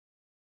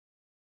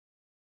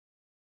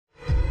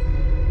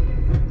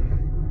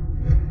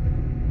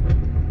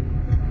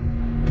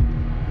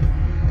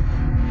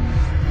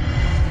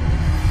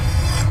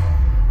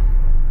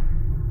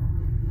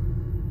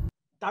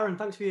Darren,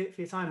 thanks for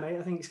your time, mate.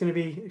 I think it's going to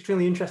be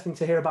extremely interesting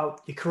to hear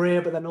about your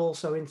career, but then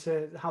also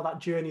into how that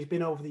journey's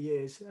been over the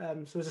years.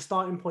 So as a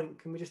starting point,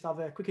 can we just have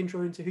a quick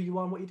intro into who you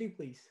are and what you do,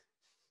 please?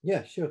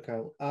 Yeah, sure,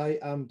 Carl. I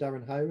am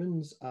Darren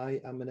Hirons.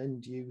 I am an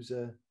end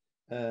user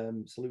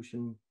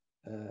solution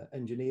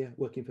engineer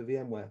working for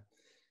VMware.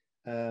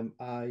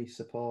 I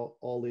support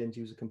all the end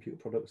user computer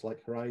products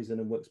like Horizon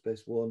and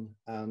Workspace ONE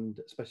and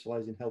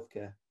specialize in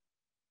healthcare.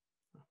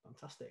 Oh,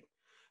 fantastic.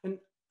 And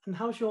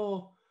how's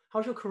your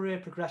career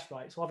progressed,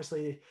 right? So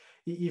obviously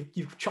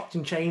you've chopped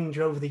and changed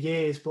over the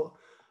years, but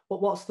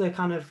what's the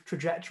kind of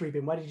trajectory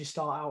been? Where did you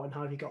start out and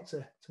how have you got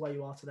to where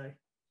you are today?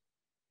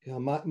 Yeah,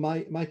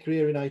 my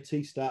career in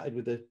IT started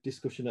with a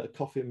discussion at a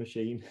coffee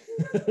machine.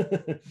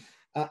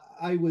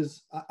 I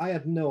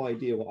had no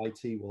idea what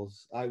IT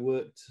was. I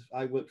worked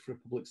for a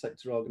public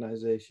sector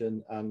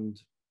organisation,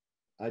 and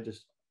I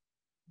just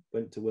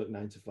went to work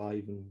 9 to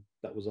 5, and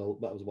that was all.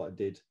 That was what I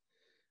did.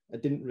 I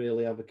didn't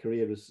really have a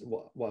career as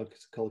what I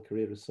could call a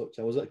career as such.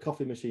 I was at a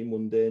coffee machine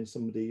one day, and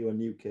somebody who I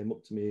knew came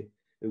up to me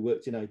who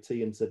worked in IT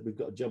and said, "We've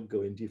got a job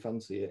going. Do you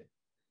fancy it?"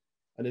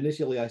 And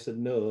initially, I said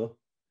no.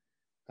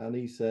 And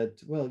he said,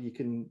 "Well, you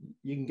can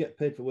get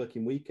paid for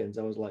working weekends."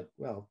 I was like,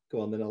 "Well,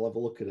 go on, then I'll have a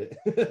look at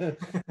it."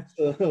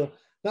 So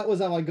that was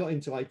how I got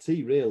into IT.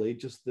 Really,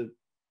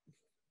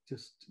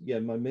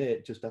 my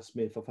mate just asked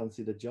me if I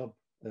fancied a job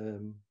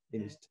in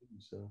his team.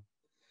 So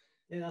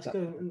yeah, that's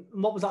good. And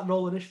what was that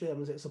role initially?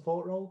 Was it a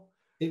support role?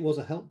 it was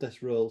a help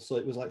desk role, so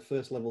it was like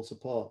first level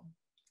support.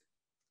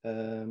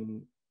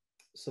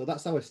 So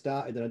that's how I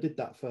started, and I did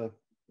that for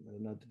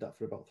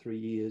about 3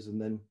 years,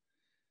 and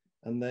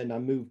then I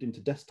moved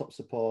into desktop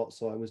support.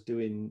 So I was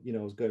doing, I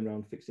was going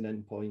around fixing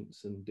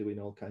endpoints and doing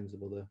all kinds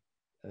of other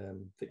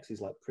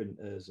fixes like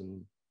printers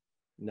and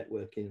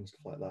networking and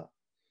stuff like that.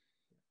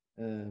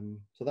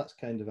 So that's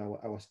kind of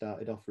how I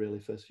started off really,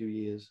 first few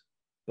years.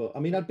 But I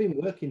mean, I'd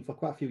been working for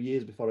quite a few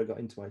years before I got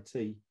into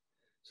IT.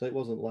 So it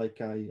wasn't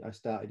like I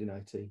started in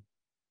IT.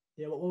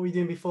 Yeah, what were you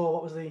doing before?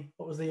 What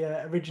was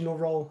the original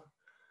role?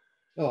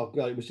 Oh,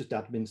 God, it was just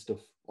admin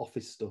stuff,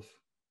 office stuff.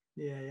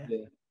 Yeah.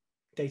 Yeah.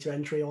 Data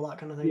entry, all that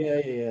kind of thing.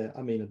 Yeah.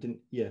 I mean, I didn't,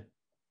 yeah.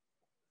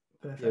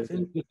 Yeah,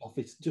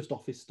 Perfect. just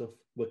office stuff,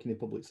 working in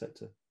public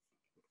sector.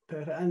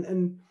 Perfect.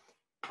 And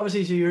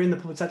obviously, so you're in the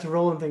public sector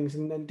role and things,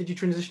 and then did you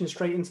transition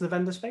straight into the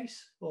vendor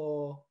space,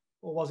 or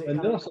was it And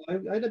kind no, of? so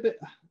I had a bit.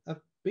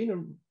 I've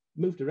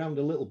moved around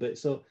a little bit.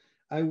 So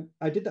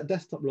I did that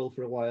desktop role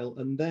for a while,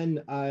 and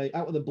then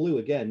out of the blue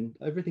again.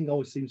 Everything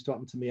always seems to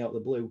happen to me out of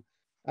the blue.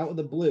 Out of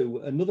the blue,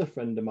 another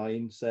friend of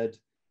mine said,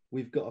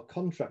 "We've got a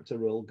contractor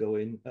role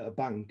going at a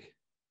bank.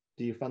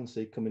 Do you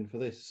fancy coming for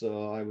this?"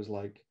 So I was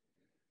like,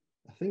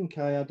 I think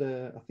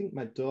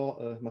my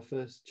daughter, my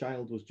first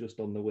child was just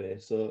on the way.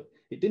 So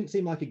it didn't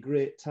seem like a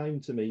great time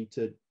to me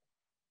to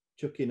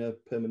chuck in a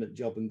permanent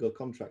job and go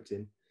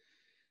contracting.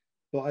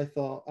 But I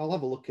thought I'll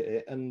have a look at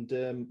it, and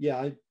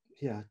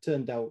it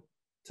turned out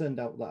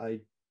that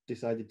I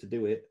decided to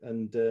do it,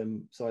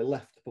 and so I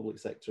left the public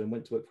sector and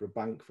went to work for a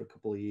bank for a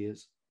couple of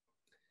years.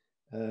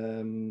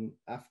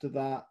 After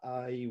that,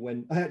 I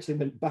actually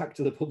went back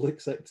to the public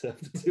sector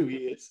after 2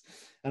 years,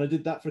 and I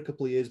did that for a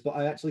couple of years. But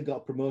I actually got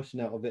a promotion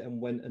out of it and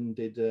went and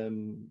did.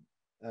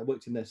 I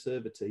worked in their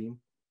server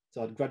team,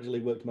 so I'd gradually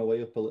worked my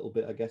way up a little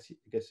bit. I guess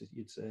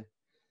you'd say.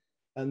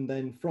 And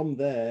then from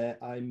there,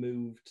 I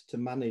moved to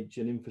manage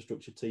an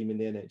infrastructure team in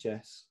the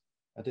NHS.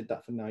 I did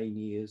that for 9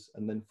 years.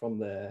 And then from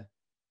there,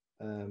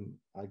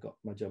 I got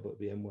my job at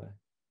VMware.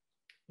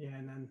 Yeah,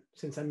 and then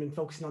since then, been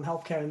focusing on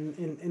healthcare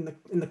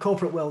in the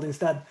corporate world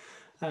instead,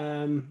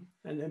 and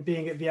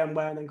being at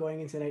VMware and then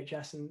going into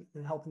NHS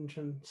and helping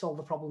to solve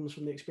the problems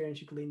from the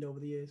experience you've gleaned over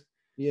the years.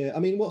 Yeah, I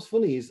mean, what's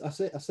funny is I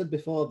said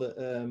before that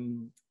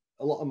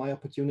a lot of my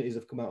opportunities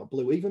have come out of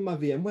blue. Even my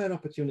VMware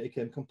opportunity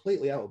came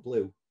completely out of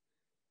blue.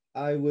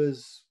 I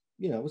was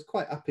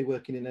quite happy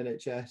working in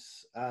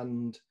NHS,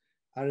 and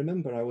I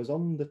remember I was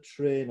on the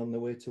train on the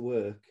way to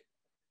work,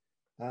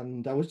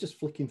 and I was just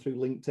flicking through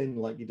LinkedIn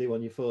like you do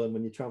on your phone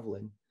when you're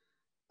traveling,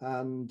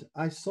 and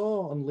I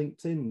saw on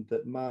LinkedIn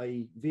that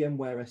my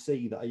VMware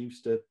SE that I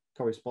used to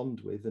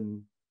correspond with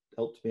and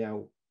helped me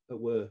out at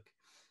work,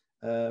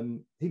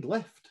 he'd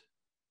left.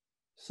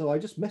 So I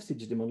just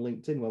messaged him on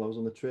LinkedIn while I was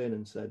on the train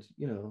and said,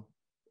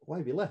 "Why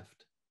have you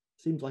left?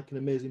 Seems like an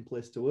amazing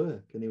place to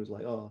work." And he was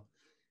like, "Oh,"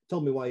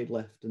 told me why he'd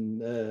left,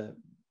 and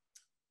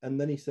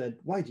then he said,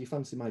 "Why do you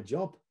fancy my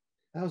job?"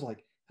 And I was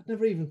like, "I'd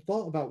never even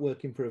thought about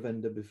working for a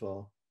vendor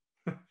before."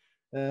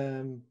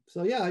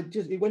 So yeah,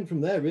 it went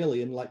from there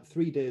really, and like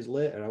 3 days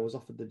later, I was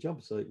offered the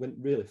job. So it went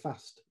really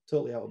fast,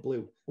 totally out of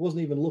blue. I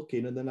wasn't even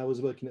looking, and then I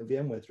was working at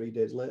VMware 3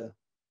 days later.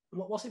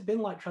 What's it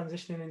been like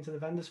transitioning into the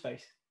vendor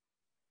space?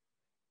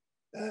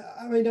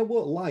 I mean, I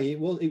won't lie. It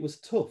was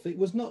tough. It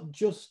was not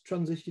just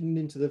transitioning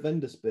into the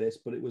vendor space,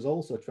 but it was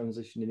also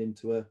transitioning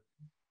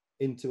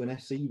into an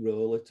SE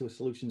role, to a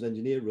solutions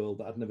engineer role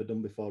that I'd never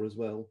done before as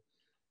well.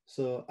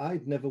 So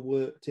I'd never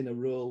worked in a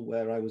role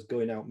where I was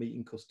going out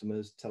meeting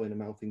customers, telling them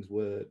how things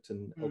worked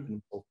and helping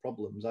them solve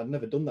problems. I'd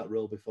never done that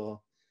role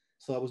before.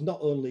 So I was not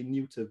only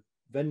new to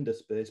vendor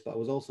space, but I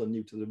was also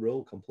new to the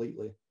role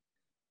completely.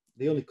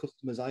 The only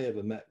customers I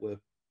ever met were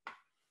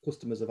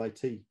customers of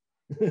IT.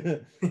 Yeah.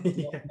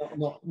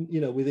 not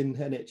within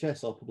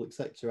NHS or public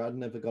sector. I'd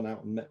never gone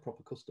out and met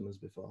proper customers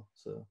before.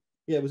 So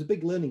yeah, it was a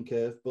big learning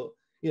curve, but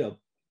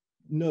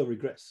no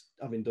regrets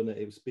having done it.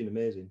 It's been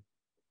amazing.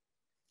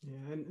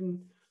 Yeah, and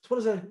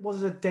so what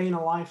does a day in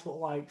a life look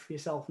like for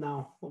yourself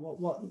now?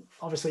 What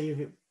obviously if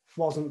it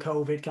wasn't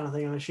COVID kind of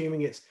thing, I'm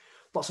assuming it's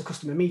lots of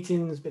customer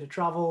meetings, a bit of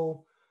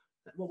travel.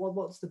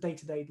 What's the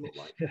day-to-day look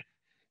like?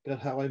 God,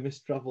 how I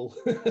miss travel.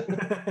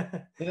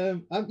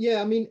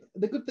 Yeah, I mean,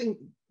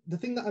 the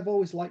thing that I've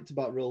always liked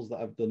about roles that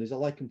I've done is I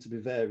like them to be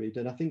varied,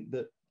 and I think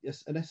that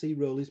yes, an SE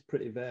role is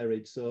pretty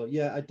varied. So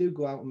yeah, I do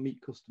go out and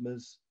meet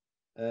customers.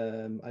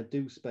 I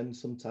do spend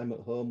some time at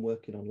home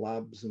working on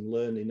labs and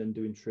learning and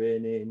doing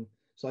training.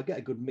 So I get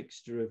a good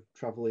mixture of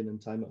traveling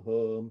and time at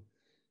home.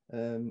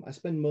 I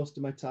spend most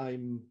of my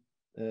time,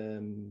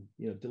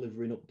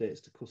 delivering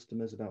updates to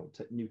customers about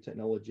new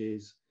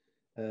technologies,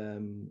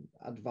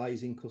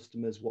 advising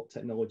customers what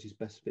technologies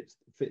best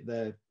fit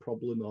their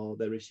problem or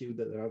their issue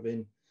that they're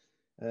having.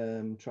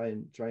 Try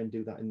and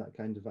do that in that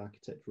kind of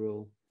architect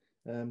role.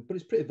 But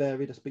it's pretty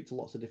varied. I speak to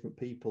lots of different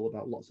people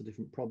about lots of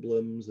different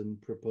problems and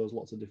propose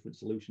lots of different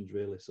solutions,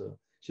 really. So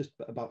it's just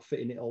about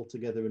fitting it all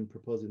together and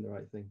proposing the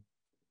right thing.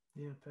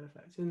 Yeah,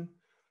 perfect. And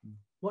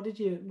what did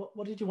you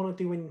want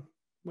to do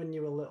when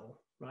you were little,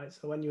 right?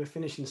 So when you were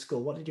finishing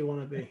school, what did you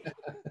want to be?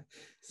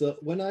 So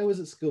when I was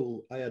at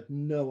school, I had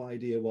no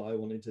idea what I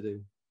wanted to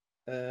do.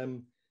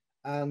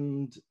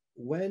 And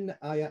when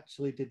I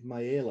actually did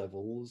my A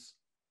levels,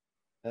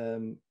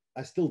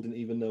 I still didn't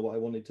even know what I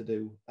wanted to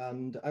do.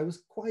 And I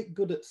was quite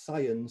good at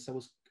science.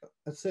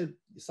 I said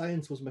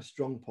science was my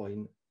strong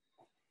point.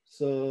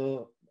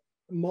 So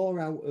more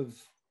out of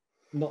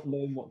not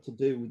knowing what to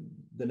do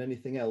than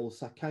anything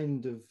else, I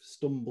kind of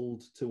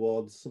stumbled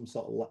towards some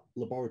sort of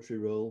laboratory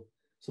role,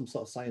 some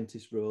sort of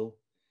scientist role.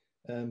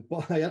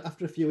 But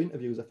after a few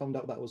interviews, I found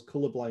out that I was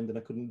colorblind and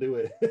I couldn't do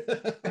it.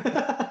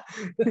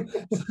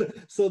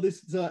 so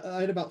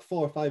I had about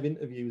 4 or 5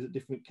 interviews at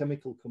different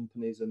chemical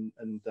companies, and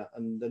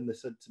then they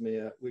said to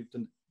me, we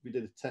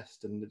did a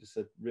test, and they just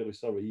said, really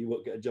sorry, you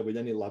won't get a job in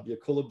any lab, you're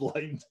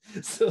colorblind.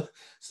 So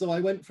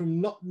I went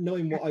from not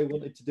knowing what I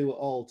wanted to do at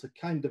all to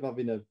kind of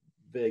having a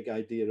vague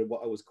idea of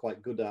what I was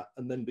quite good at,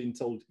 and then being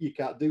told you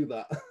can't do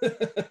that.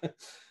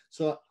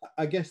 So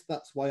I guess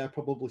that's why I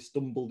probably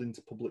stumbled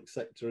into public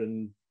sector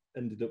and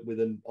ended up with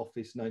an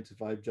office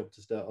 9-to-5 job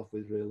to start off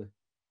with, really.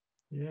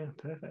 Yeah,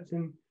 perfect.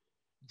 And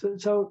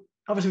so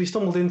obviously we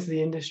stumbled into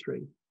the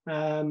industry,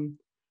 but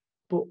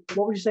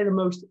what would you say the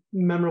most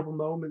memorable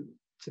moment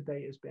to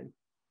date has been?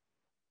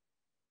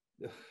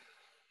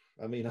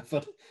 I mean,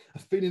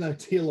 I've been in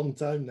IT a long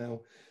time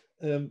now.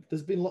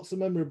 There's been lots of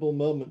memorable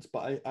moments,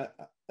 but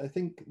I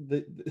think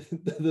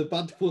the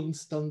bad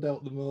ones stand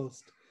out the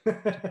most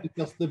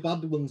because the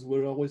bad ones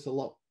were always a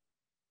lot.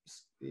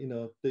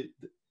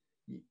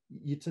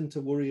 You tend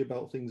to worry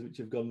about things which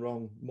have gone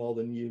wrong more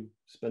than you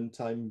spend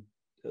time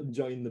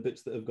enjoying the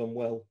bits that have gone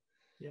well.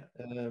 Yeah.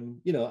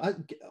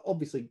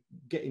 Obviously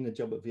getting a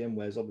job at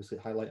VMware is obviously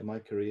a highlight of my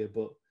career,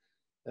 but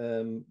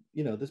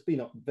there's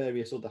been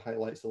various other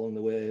highlights along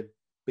the way.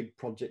 Big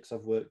projects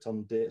I've worked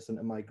on, data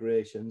center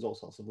migrations, all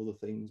sorts of other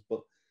things.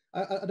 But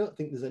I don't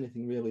think there's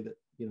anything really that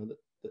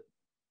that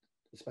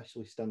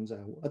especially stands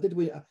out.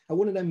 I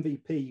won an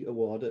MVP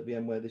award at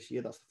VMware this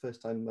year. That's the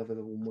first time I've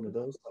ever won one of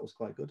those. That was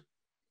quite good.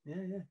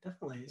 Yeah,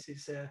 definitely.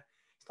 It's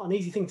not an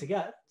easy thing to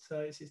get, so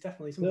it's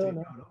definitely something to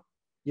be proud of.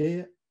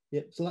 Yeah.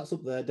 So that's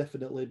up there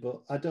definitely,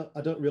 but I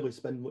don't really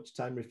spend much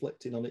time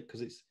reflecting on it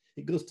because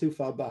it goes too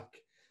far back.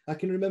 I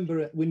can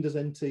remember Windows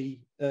NT.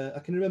 I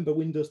can remember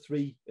Windows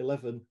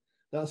 3.11.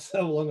 That's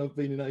how long I've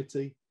been in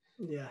IT.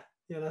 Yeah.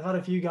 I've had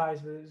a few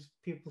guys, there's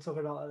people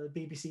talking about the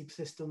BBC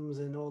systems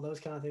and all those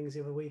kind of things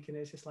the other week, and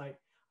it's just like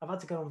I've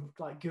had to go on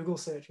like Google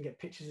search and get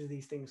pictures of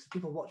these things.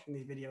 People watching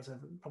these videos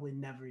have probably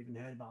never even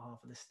heard about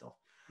half of this stuff.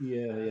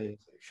 Yeah.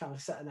 Trying to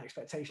set an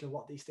expectation of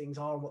what these things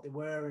are and what they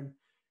were, and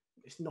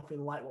it's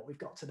nothing like what we've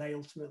got today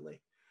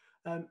ultimately.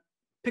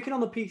 Picking on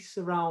the piece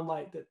around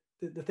like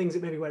the things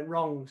that maybe went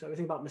wrong, so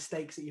everything about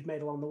mistakes that you've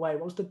made along the way,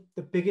 what was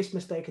the biggest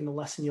mistake and the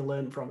lesson you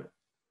learned from it?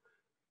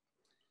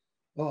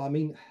 Oh, I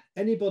mean,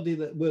 anybody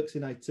that works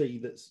in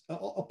IT that's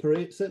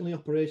certainly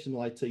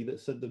operational IT that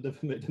said they've never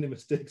made any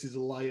mistakes is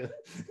a liar.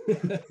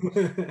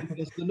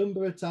 Because the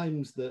number of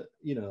times that,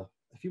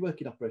 if you work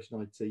in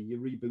operational IT, you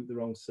reboot the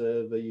wrong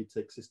server, you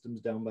take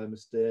systems down by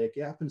mistake.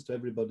 It happens to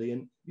everybody.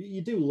 And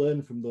you do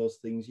learn from those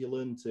things. You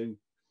learn to,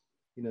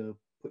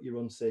 put your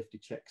own safety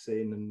checks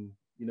in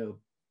and,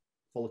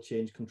 follow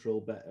change control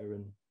better.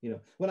 And,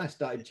 when I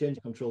started, change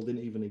control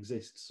didn't even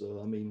exist. So,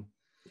 I mean,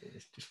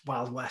 it's just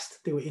Wild West.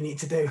 Do what you need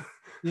to do.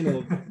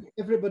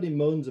 Everybody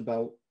moans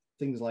about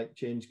things like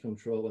change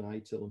control and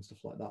ITIL and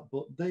stuff like that,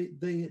 but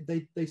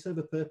they serve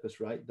a purpose,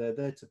 right? They're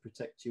there to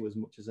protect you as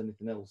much as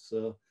anything else.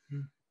 So,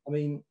 I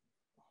mean,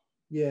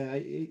 yeah,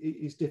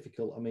 it's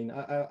difficult. I mean,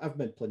 I've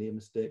made plenty of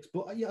mistakes,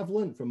 but I've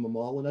learned from them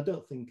all, and I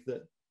don't think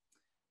that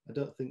I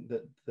don't think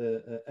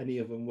that any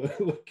of them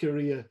were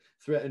career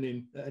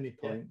threatening at any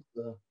point.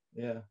 Yeah. So,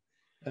 yeah.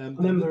 I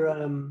remember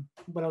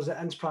when I was at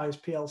Enterprise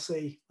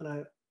PLC, when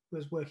I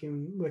was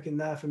working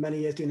there for many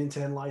years doing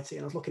internal IT,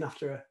 and I was looking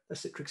after a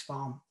Citrix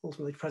farm,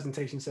 ultimately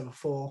presentation server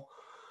 4.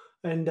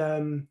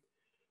 And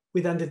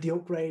we then did the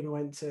upgrade. We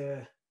went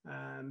to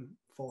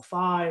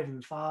 4.5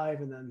 and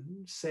 5 and then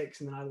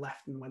 6, and then I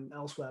left and went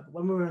elsewhere. But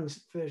when we were on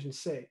version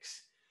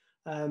 6,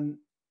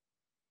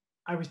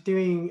 I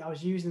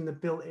was using the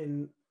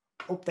built-in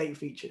update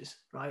features,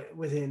 right,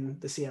 within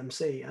the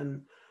CMC.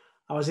 And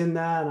I was in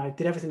there and I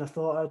did everything I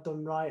thought I'd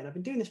done right. And I've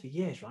been doing this for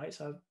years, right?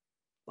 So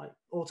like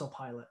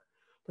autopilot.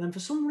 But then for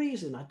some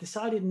reason, I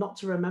decided not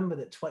to remember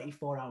that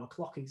 24-hour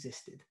clock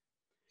existed.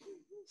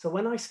 So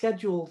when I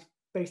scheduled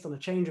based on a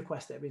change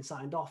request that had been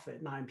signed off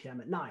at 9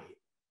 p.m. at night,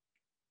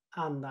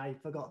 and I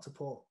forgot to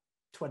put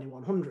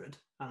 2100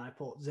 and I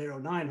put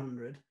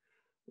 0900,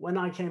 when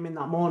I came in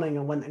that morning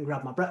and went and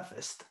grabbed my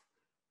breakfast,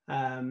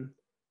 and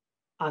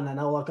then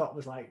all I got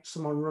was like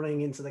someone running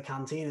into the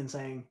canteen and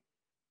saying,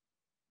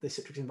 the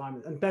Citrix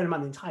environment, and bear in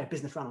mind the entire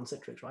business ran on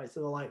Citrix, right?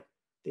 So they're like,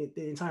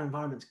 the entire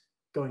environment's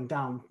going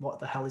down. What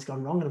the hell has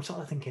gone wrong? And I'm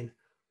sort of thinking,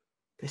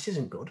 this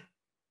isn't good.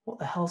 What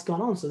the hell's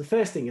gone on? So the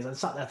first thing is I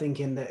sat there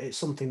thinking that it's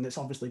something that's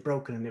obviously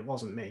broken and it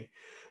wasn't me.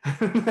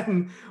 And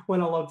then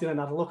when I logged in and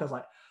had a look, I was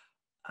like,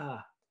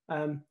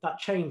 that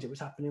change that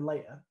was happening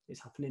later is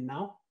happening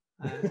now.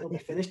 It'll be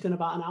finished in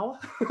about an hour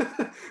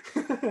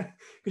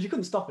because you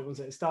couldn't stop it once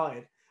it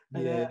started.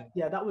 And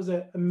that was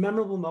a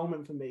memorable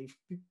moment for me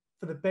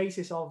for the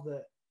basis of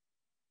that.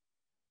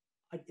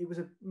 It was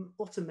an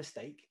utter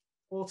mistake,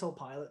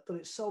 autopilot, but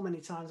it's so many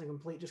times I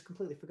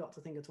completely forgot to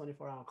think of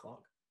 24-hour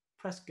clock,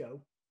 press go,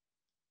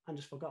 and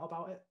just forgot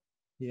about it.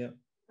 Yeah.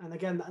 And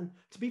again, and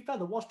to be fair,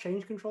 there was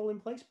change control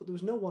in place, but there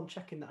was no one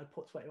checking that I'd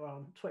put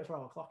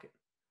 24-hour clock in.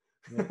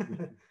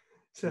 Yeah.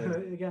 So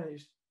again,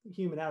 it's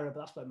human error, but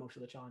that's where most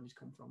of the challenges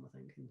come from, I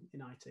think,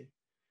 in IT.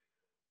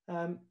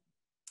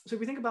 So if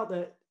we think about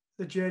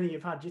the journey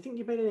you've had, do you think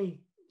you've made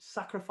any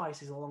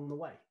sacrifices along the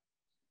way?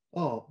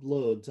 Oh,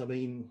 loads. I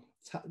mean,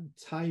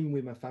 time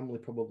with my family,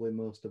 probably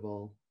most of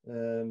all.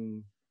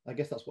 I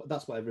guess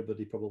that's what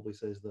everybody probably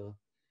says, though.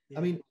 Yeah.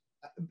 I mean,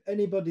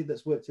 anybody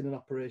that's worked in an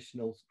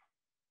operational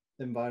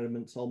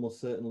environment's almost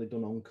certainly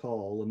done on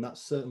call, and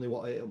that's certainly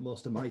what I ate up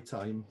most of my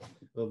time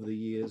over the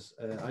years.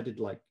 I did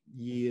like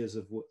years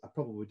of work. I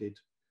probably did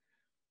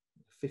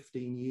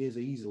 15 years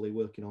easily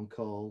working on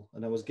call,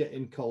 and I was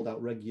getting called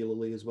out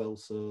regularly as well.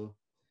 So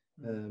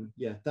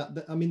yeah,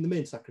 that I mean, the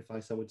main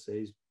sacrifice I would say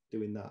is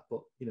doing that,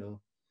 but you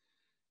know,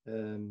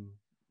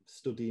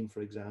 studying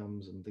for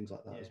exams and things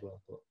like that as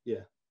well. But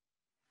yeah,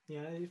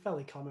 it's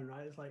fairly common,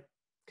 right? It's like,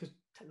 because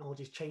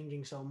technology is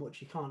changing so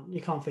much, you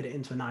can't fit it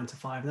into a 9 to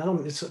 5. And I don't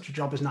think there's such a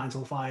job as 9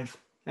 till 5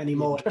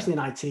 anymore, especially in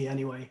IT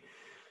anyway.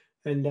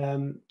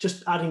 And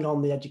just adding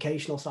on the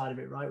educational side of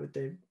it, right, with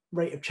the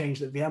rate of change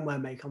that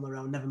VMware make on their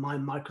own, never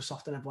mind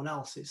Microsoft and everyone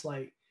else, it's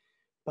like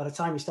by the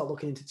time you start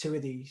looking into 2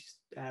 of these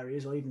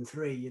areas, or even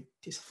 3,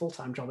 it's a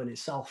full-time job in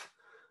itself.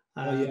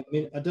 Oh yeah, I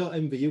mean, I don't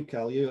envy you,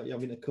 Carl. You're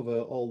having to cover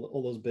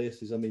all those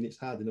bases. I mean, it's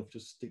hard enough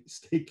just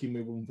sticking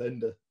with one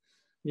vendor.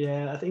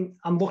 Yeah, I think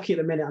I'm lucky at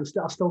the minute.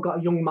 I've still got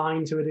a young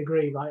mind to a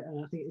degree, right?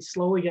 And I think it's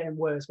slowly getting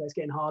worse, but it's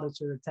getting harder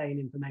to retain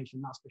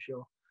information. That's for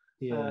sure.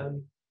 Yeah.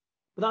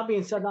 But that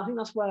being said, I think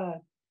that's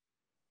where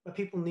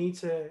people need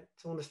to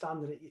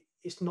understand that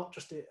it's not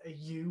just a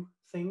you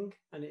thing,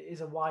 and it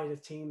is a wider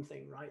team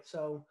thing, right?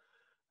 So,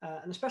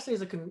 and especially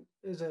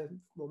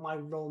well, my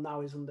role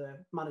now is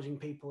under managing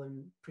people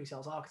in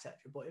pre-sales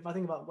architecture. But if I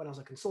think about when I was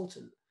a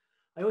consultant,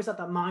 I always had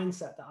that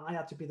mindset that I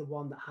had to be the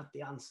one that had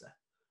the answer.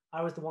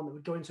 I was the one that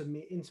would go into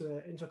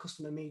a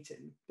customer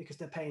meeting because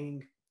they're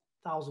paying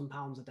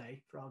 £1,000 a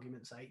day, for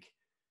argument's sake,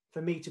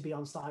 for me to be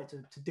on site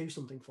to do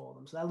something for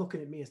them. So they're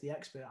looking at me as the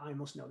expert. I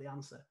must know the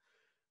answer.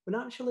 When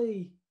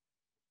actually,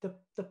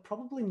 they're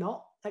probably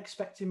not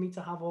expecting me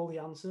to have all the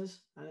answers.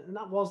 And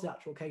that was the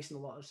actual case in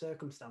a lot of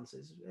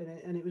circumstances.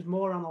 And it was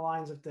more on the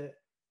lines of the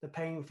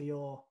paying for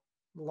your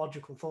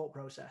logical thought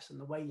process and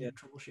the way you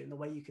troubleshoot and the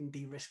way you can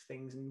de-risk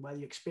things and where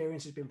the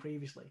experience has been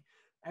previously.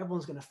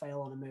 Everyone's going to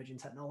fail on emerging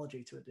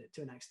technology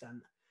to an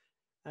extent.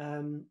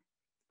 And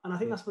I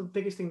think that's the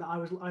biggest thing that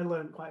I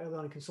learned quite early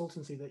on in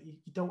consultancy, that you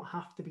don't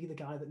have to be the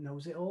guy that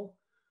knows it all.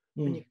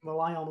 And you can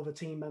rely on other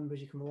team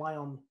members. You can rely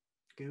on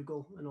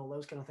Google and all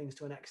those kind of things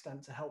to an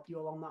extent to help you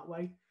along that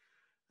way.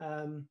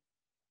 And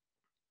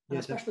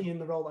especially in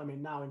the role I'm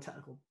in now in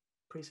technical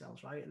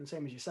pre-sales, right? And the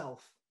same as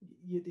yourself,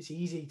 it's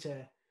easy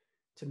to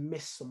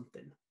miss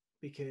something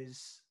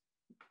because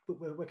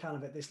we're kind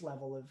of at this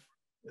level of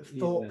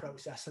thought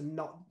process and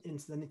not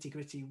into the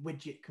nitty-gritty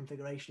widget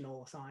configuration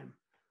all the time.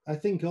 I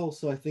think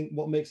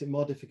what makes it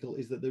more difficult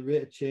is that the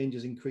rate of change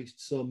has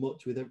increased so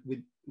much with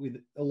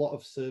a lot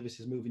of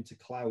services moving to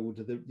cloud.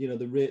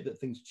 The rate that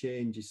things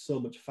change is so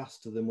much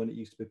faster than when it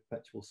used to be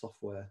perpetual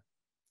software.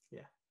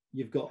 Yeah,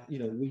 you've got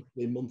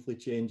weekly, monthly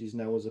changes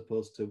now as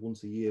opposed to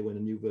once a year when a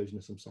new version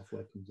of some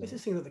software comes out. It's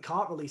this thing that the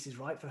cart releases,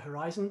 right, for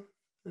Horizon.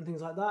 and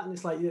things like that. And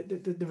it's like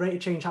the rate of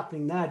change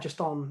happening there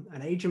just on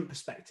an agent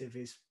perspective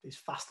is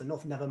fast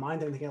enough, never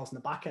mind anything else in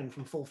the back end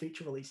from full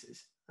feature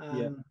releases.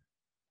 And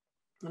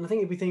I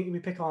think if we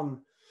pick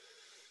on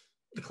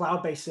the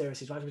cloud-based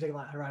services, right? We take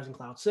like Horizon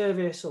Cloud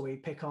Service, or we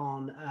pick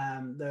on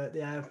the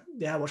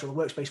AirWatch or the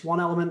Workspace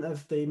ONE element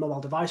of the mobile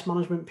device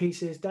management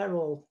pieces. They're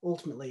all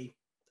ultimately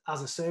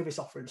as a service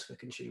offerings for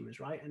consumers,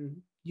 right? And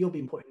you'll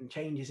be putting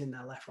changes in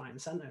there left, right,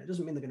 and center. It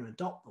doesn't mean they're going to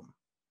adopt them,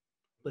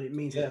 but it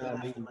means that they're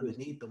there for them when they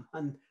need them.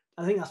 And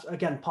I think that's,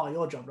 again, part of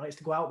your job, right? Is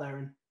to go out there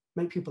and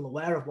make people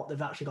aware of what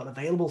they've actually got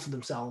available to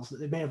themselves that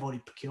they may have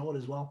already procured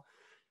as well.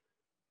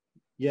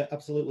 Yeah,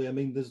 absolutely. I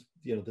mean, there's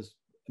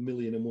a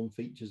million and one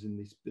features in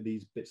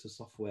these bits of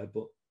software,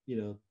 but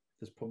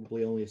there's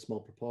probably only a small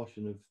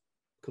proportion of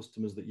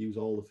customers that use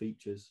all the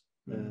features.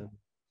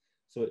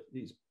 So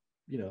it's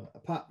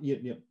part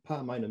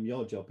of mine and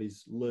your job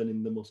is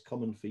learning the most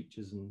common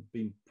features and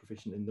being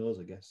proficient in those,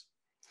 I guess.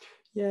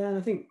 Yeah, and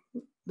I think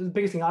the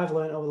biggest thing I've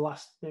learned over the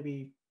last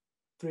maybe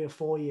 3 or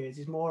 4 years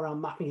is more around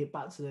mapping it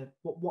back to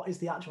what is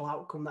the actual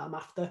outcome that I'm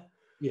after.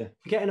 Yeah,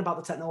 forgetting about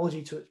the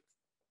technology to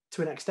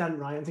an extent,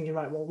 right? And thinking,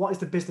 right, well, what is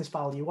the business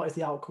value? What is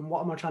the outcome?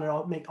 What am I trying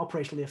to make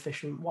operationally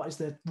efficient? What is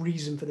the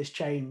reason for this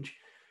change?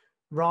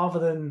 Rather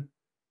than,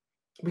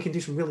 we can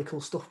do some really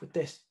cool stuff with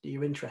this. Are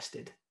you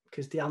interested?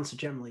 Because the answer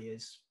generally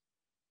is,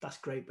 that's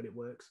great, but it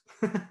works.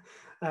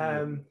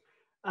 And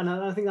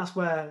I think that's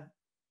where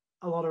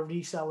a lot of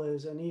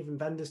resellers and even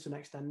vendors to an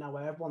extent now,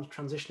 where everyone's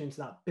transitioning to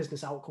that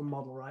business outcome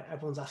model, right?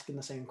 Everyone's asking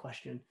the same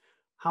question.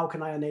 How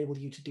can I enable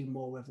you to do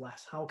more with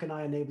less? How can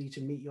I enable you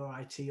to meet your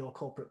IT or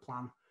corporate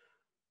plan?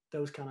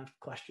 Those kind of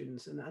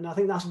questions. And I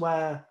think that's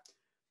where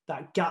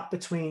that gap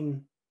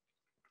between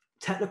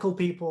technical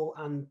people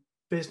and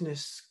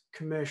business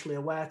commercially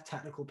aware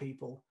technical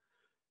people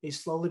is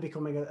slowly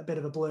becoming a bit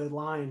of a blurred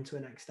line to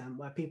an extent,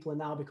 where people are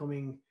now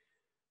becoming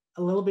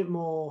a little bit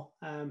more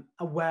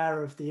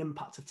aware of the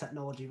impact of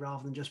technology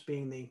rather than just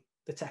being the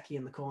techie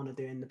in the corner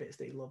doing the bits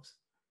that he loves.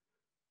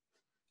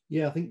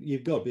 Yeah, I think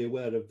you've got to be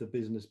aware of the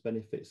business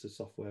benefits of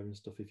software and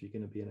stuff if you're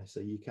going to be an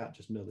SE. You can't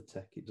just know the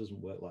tech. It doesn't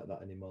work like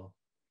that anymore.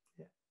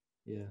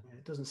 Yeah,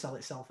 it doesn't sell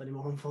itself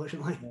anymore,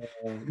 unfortunately.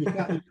 You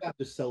can't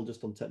just sell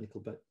just on technical,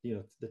 but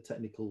the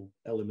technical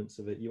elements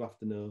of it. You have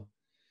to know.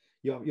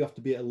 You have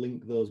to be able to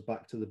link those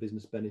back to the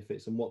business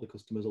benefits and what the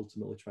customer's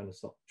ultimately trying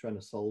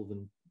to solve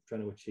and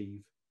trying to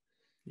achieve.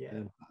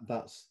 Yeah,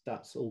 that's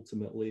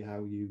ultimately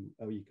how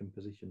you can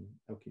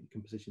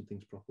position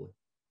things properly.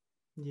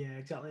 Yeah,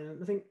 exactly.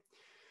 And I think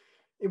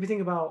if we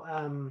think about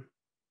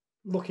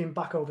looking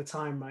back over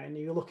time, right, and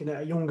you're looking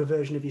at a younger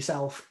version of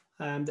yourself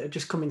that have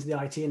just come into the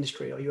IT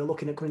industry, or you're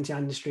looking at coming into the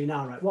industry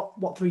now, right?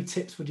 What 3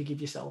 tips would you give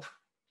yourself?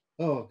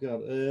 Oh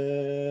God.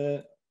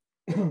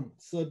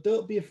 So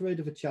don't be afraid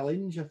of a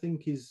challenge, I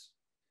think is,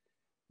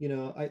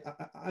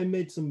 I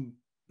made some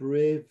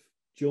brave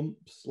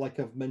jumps, like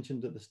I've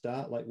mentioned at the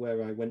start, like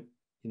where I went,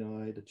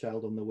 I had a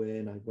child on the way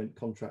and I went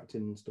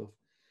contracting and stuff.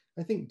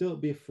 I think don't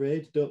be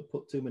afraid. Don't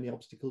put too many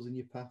obstacles in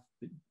your path.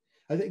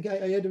 I think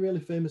I had a really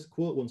famous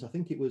quote once. I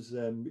think it was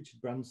Richard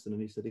Branson,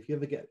 and he said, if you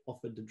ever get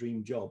offered the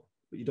dream job,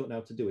 but you don't know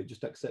how to do it,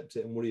 just accept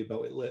it and worry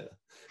about it later.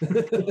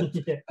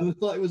 Yeah. And I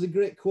thought it was a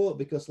great quote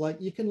because, like,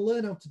 you can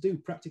learn how to do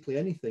practically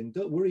anything.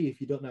 Don't worry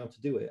if you don't know how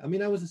to do it. I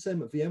mean, I was the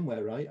same at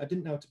VMware, right? I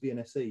didn't know how to be an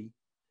SE,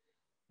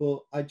 but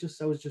I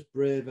was just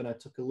brave and I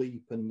took a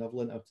leap and I've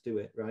learned how to do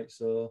it, right?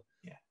 So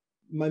yeah,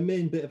 my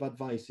main bit of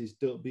advice is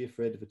don't be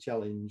afraid of a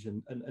challenge,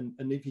 and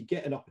if you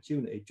get an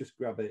opportunity, just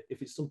grab it.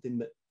 If it's something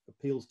that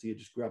appeals to you,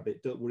 just grab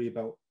it. Don't worry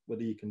about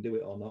whether you can do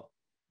it or not.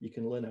 You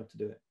can learn how to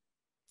do it.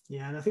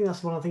 Yeah, and I think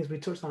that's one of the things we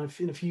touched on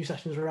in a few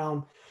sessions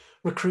around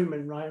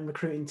recruitment, right, and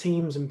recruiting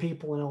teams and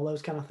people and all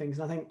those kind of things.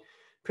 And I think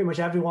pretty much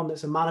everyone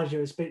that's a manager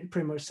has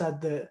pretty much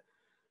said that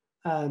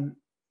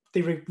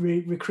they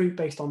recruit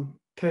based on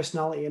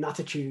personality and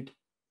attitude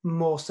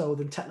more so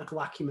than technical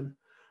acumen.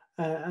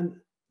 And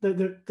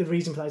the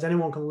reason for that is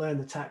anyone can learn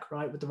the tech,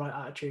 right, with the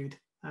right attitude.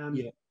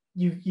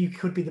 You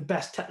could be the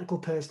best technical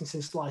person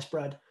since sliced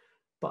bread,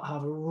 but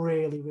have a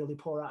really, really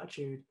poor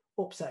attitude,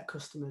 upset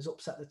customers,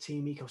 upset the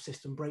team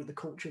ecosystem, break the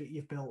culture that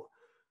you've built.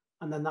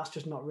 And then that's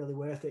just not really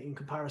worth it in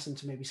comparison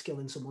to maybe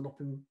skilling someone up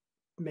and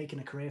making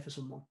a career for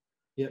someone.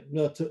 Yeah,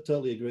 no,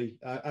 totally agree.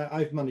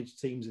 I've managed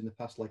teams in the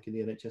past, like in the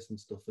NHS and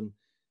stuff, and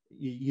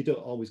you don't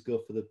always go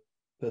for the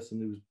person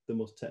who's the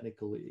most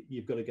technical.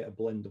 You've got to get a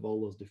blend of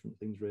all those different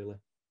things, really.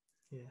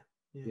 Yeah,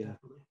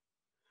 definitely.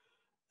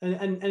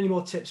 And any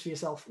more tips for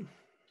yourself?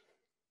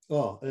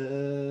 Oh,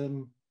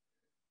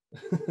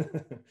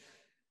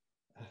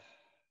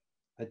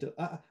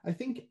 I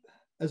think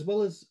as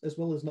well as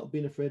not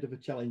being afraid of a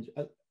challenge,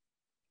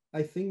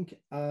 I think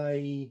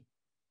in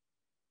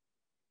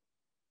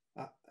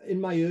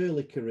my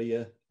early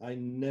career, I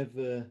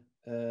never,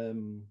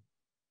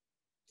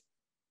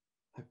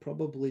 I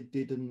probably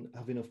didn't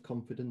have enough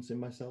confidence in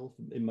myself,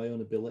 in my own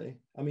ability.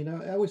 I mean,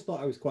 I always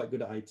thought I was quite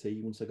good at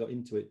IT once I got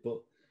into it,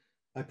 but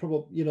I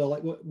probably,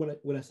 like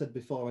when I said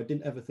before, I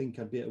didn't ever think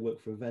I'd be able to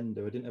work for a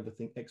vendor. I didn't ever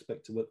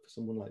expect to work for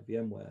someone like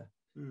VMware.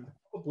 Mm. I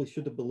probably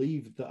should have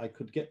believed that I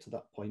could get to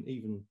that point,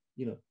 even,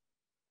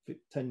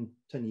 10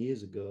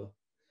 years ago,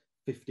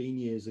 15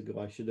 years ago.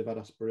 I should have had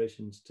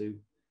aspirations to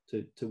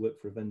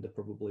work for a vendor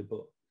probably,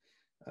 but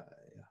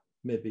yeah,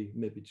 maybe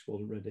just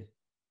wasn't ready.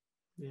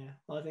 Yeah,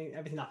 well, I think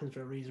everything happens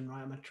for a reason,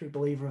 right? I'm a true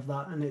believer of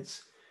that, and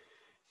it's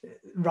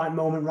right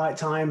moment, right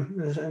time.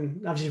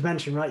 And as you've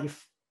mentioned, right,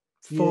 you've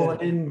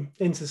fallen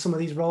into some of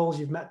these roles,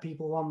 you've met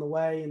people along the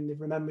way, and they've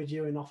remembered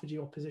you and offered you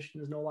your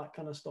positions and all that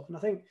kind of stuff. And I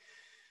think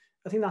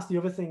that's the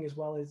other thing as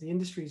well, is the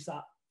industry is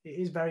that it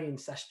is very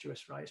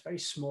incestuous, right? It's very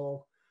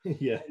small.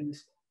 Yeah. And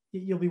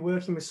you'll be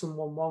working with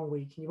someone 1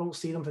 week and you won't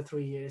see them for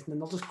 3 years, and then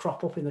they'll just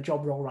crop up in the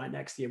job role right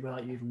next to you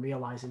without you even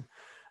realizing.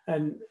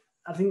 And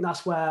I think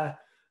that's where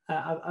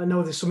I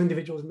know there's some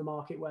individuals in the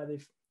market where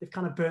they've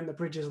kind of burnt the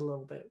bridges a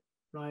little bit,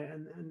 right?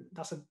 And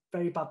that's a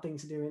very bad thing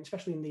to do,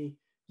 especially in the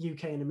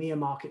UK and EMEA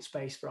market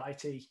space for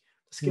IT. The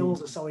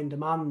skills are so in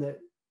demand that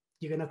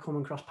you're going to come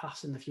across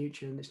paths in the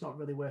future, and it's not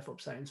really worth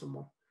upsetting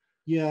someone.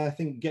 Yeah, I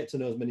think get to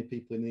know as many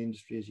people in the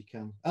industry as you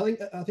can.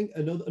 I think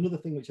another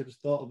thing which I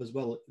just thought of as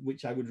well,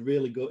 which I would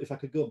really go, if I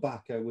could go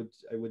back, I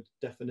would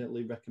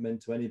definitely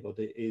recommend to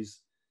anybody is,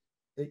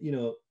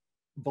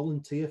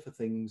 volunteer for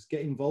things,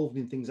 get involved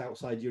in things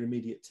outside your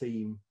immediate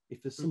team.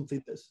 If there's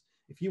something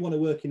if you want to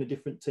work in a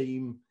different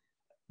team,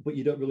 but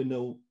you don't really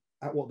know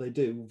at what they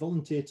do,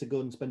 volunteer to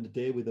go and spend a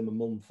day with them a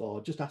month, or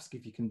just ask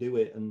if you can do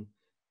it, and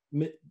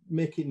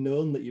make it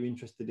known that you're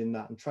interested in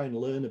that, and try and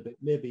learn a bit.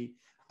 Maybe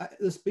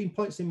there's been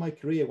points in my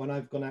career when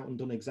I've gone out and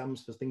done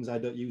exams for things I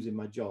don't use in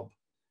my job,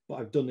 but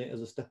I've done it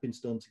as a stepping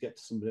stone to get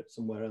to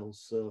somewhere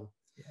else. So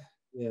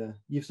yeah,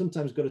 you've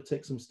sometimes got to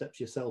take some steps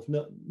yourself.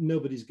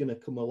 Nobody's going to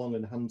come along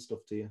and hand stuff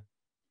to you.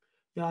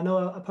 Yeah, I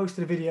know I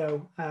posted a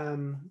video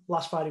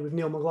last Friday with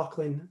Neil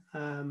McLaughlin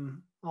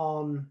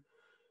on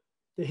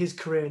his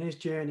career and his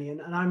journey.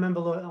 And I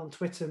remember on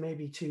Twitter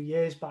maybe 2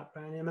 years back,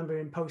 right, and I remember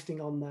him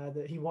posting on there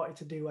that he wanted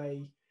to do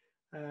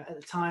at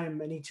the time,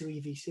 an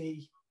E2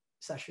 EVC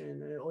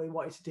session, or he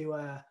wanted to do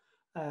a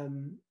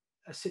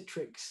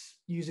Citrix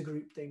user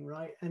group thing,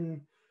 right?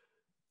 And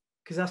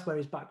because that's where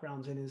his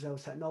background's in, is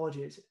those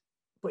technologies.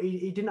 But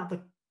he didn't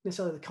have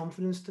necessarily the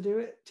confidence to do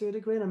it to a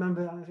degree. And I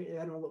remember, I think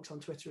anyone looks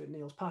on Twitter at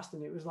Neil's past,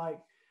 and it was like,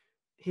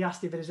 he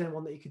asked if there's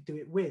anyone that he could do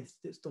it with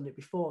that's done it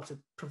before, to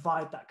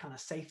provide that kind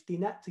of safety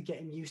net to get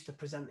him used to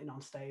presenting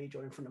on stage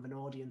or in front of an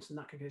audience. And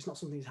that it's not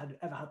something he's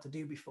ever had to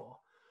do before.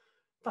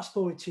 Fast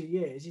forward 2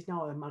 years, he's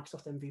now a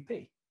Microsoft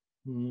MVP,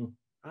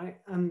 right?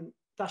 And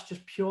that's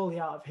just purely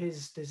out of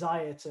his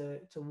desire to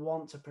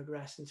want to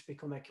progress and to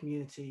become a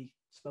community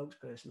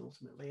spokesperson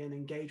ultimately, and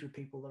engage with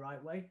people the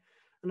right way.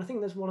 And I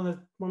think that's one of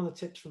the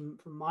tips from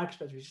my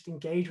perspective, is just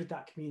engage with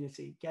that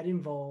community, get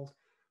involved.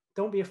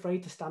 Don't be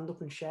afraid to stand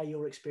up and share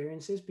your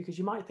experiences, because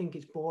you might think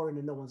it's boring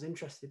and no one's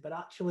interested, but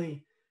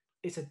actually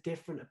it's a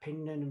different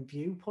opinion and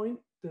viewpoint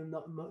than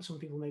some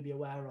people may be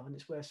aware of, and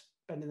it's worth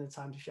spending the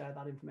time to share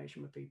that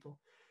information with people.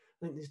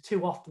 I think there's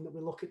too often that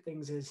we look at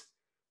things as,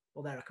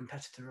 well, they're a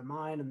competitor of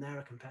mine and they're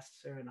a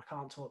competitor and I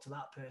can't talk to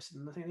that person.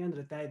 And I think at the end of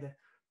the day,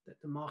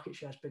 the market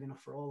share is big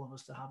enough for all of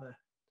us to have a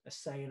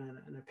say and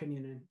an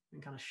opinion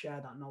and kind of share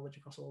that knowledge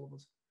across all of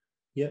us.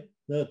 Yeah,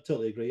 no,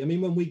 totally agree. I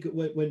mean,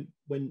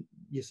 when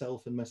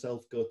yourself and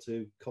myself go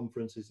to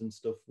conferences and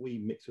stuff, we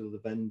mix with other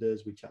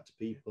vendors, we chat to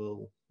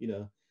people.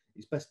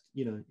 It's best.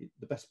 The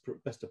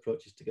best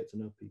approach is to get to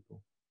know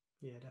people.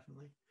 Yeah,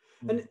 definitely.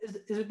 And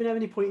has there been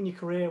any point in your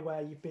career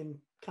where you've been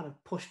kind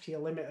of pushed to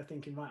your limit of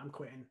thinking, right, I'm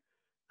quitting,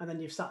 and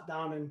then you've sat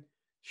down and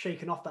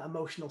shaken off that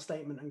emotional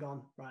statement and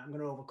gone, right, I'm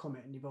going to overcome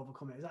it, and you've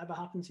overcome it? Has that ever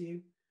happened to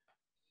you?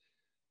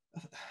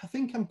 I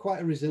think I'm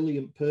quite a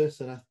resilient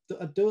person.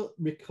 I don't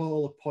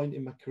recall a point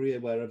in my career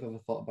where I've ever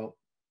thought about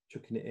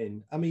chucking it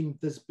in. I mean,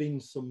 there's been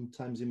some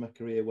times in my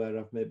career where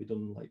I've maybe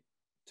done like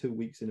 2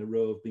 weeks in a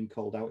row of being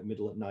called out in the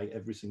middle of the night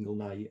every single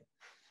night.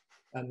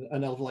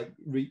 And I've like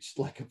reached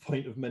like a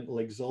point of mental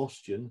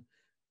exhaustion.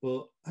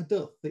 But I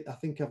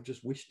think I've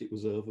just wished it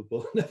was over,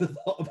 but never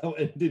thought about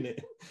ending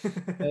it.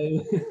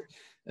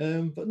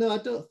 But no, I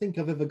don't think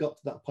I've ever got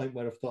to that point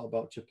where I've thought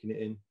about chucking it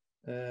in.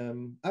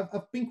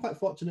 I've been quite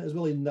fortunate as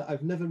well in that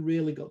I've never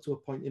really got to a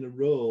point in a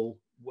role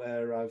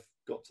where I've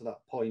got to that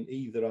point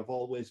either. I've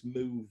always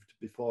moved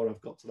before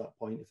I've got to that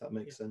point, if that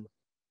makes sense.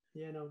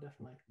 Yeah, no,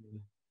 definitely. Yeah.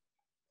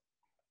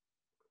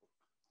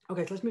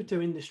 Okay, so let's move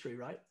to industry,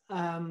 right?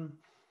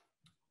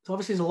 So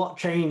obviously there's a lot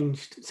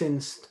changed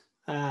since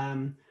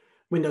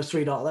Windows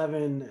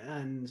 3.11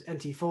 and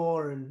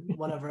NT4 and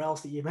whatever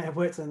else that you may have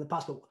worked on in the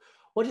past. But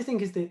what do you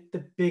think is the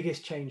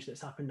biggest change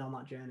that's happened on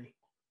that journey?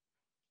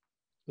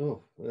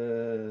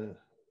 I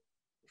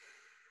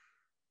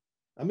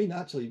mean,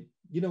 actually,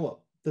 you know what?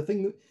 The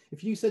thing,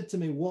 if you said to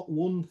me what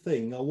one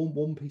thing or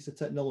one piece of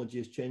technology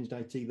has changed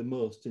IT the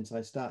most since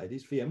I started,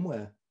 is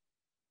VMware,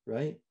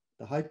 right?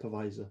 The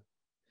hypervisor.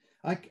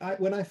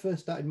 When I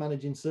first started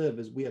managing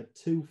servers, we had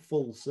 2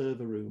 full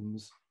server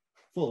rooms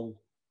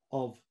full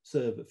of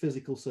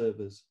physical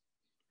servers.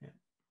 Yeah.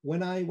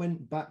 When I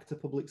went back to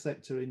public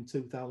sector in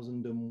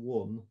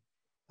 2001,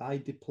 I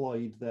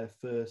deployed their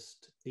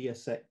first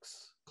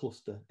ESX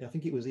cluster. I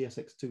think it was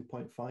ESX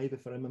 2.5,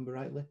 if I remember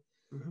rightly.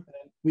 Mm-hmm.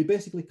 We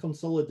basically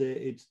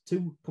consolidated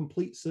 2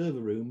 complete server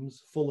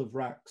rooms full of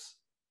racks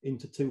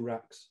into 2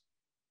 racks.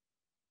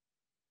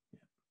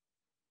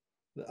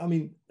 I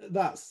mean,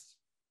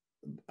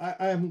 I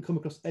haven't come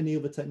across any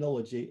other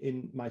technology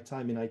in my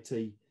time in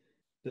IT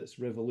that's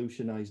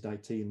revolutionized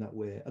IT in that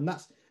way. And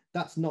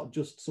that's not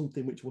just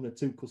something which 1 or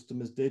 2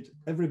 customers did.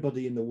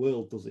 Everybody in the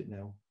world does it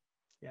now.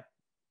 Yeah.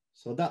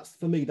 So that's,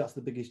 for me, that's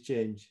the biggest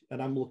change.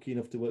 And I'm lucky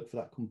enough to work for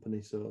that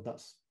company. So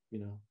that's, you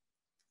know.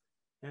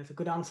 Yeah, it's a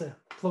good answer.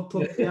 Plug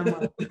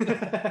VMware.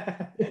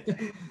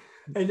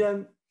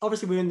 And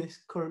obviously we're in this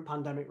current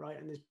pandemic, right?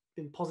 And there's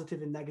been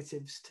positive and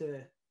negatives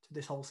to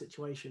this whole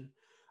situation.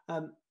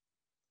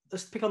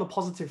 Let's pick on the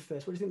positive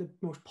first. What do you think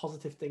the most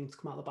positive thing to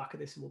come out of the back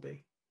of this will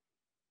be?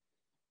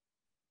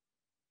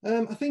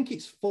 I think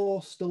it's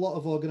forced a lot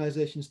of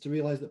organizations to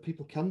realize that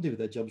people can do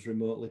their jobs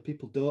remotely.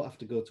 People don't have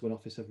to go to an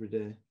office every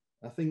day.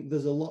 I think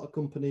there's a lot of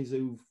companies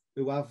who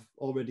have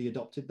already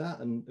adopted that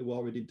and who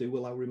already do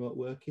allow remote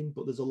working,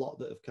 but there's a lot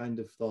that have kind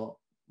of thought,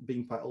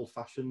 being quite old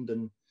fashioned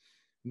and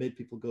made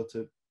people go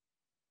to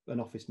an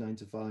office 9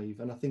 to 5.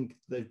 And I think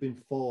they've been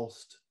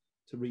forced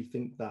to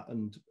rethink that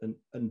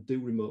and do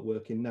remote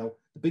working. Now,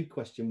 the big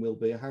question will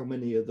be how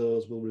many of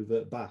those will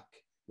revert back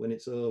when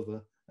it's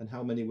over and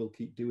how many will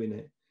keep doing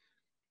it.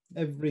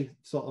 Every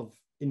sort of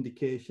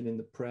indication in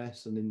the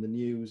press and in the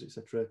news,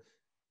 etc.,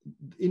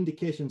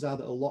 indications are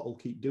that a lot will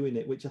keep doing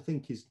it, which I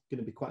think is going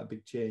to be quite a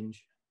big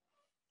change.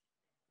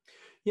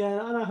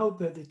 Yeah, and I hope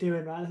that they're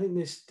doing right. I think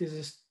there's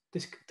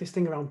this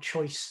thing around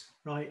choice,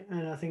 right?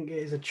 And I think it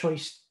is a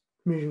choice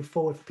moving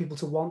forward for people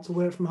to want to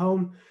work from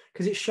home,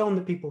 because it's shown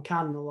that people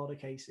can in a lot of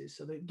cases.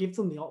 So they give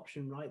them the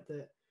option, right,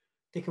 that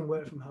they can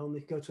work from home, they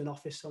can go to an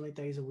office so many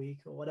days a week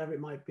or whatever it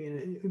might be, and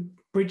it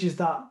bridges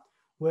that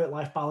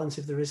work-life balance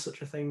if there is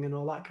such a thing and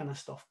all that kind of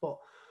stuff. But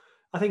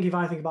I think if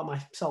I think about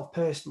myself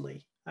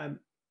personally,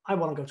 I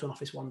want to go to an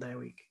office 1 day a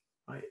week,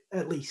 right,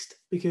 at least,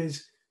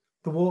 because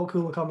the water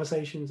cooler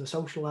conversations, the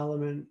social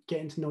element,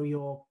 getting to know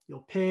your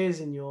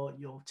peers and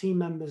your team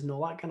members and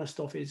all that kind of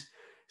stuff it's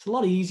a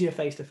lot easier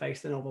face to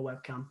face than over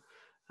webcam.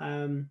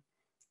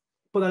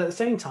 But then at the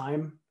same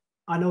time,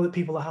 I know that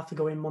people that have to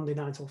go in Monday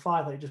 9 till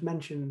 5, like you just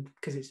mentioned,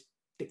 because it's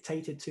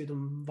dictated to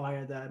them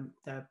via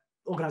their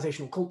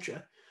organizational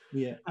culture.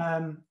 Yeah.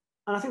 And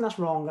I think that's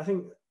wrong. I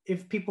think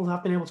if people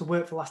have been able to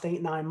work for the last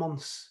 8-9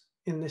 months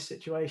in this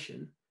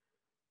situation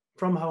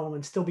from home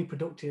and still be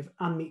productive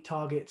and meet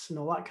targets and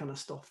all that kind of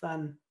stuff,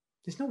 then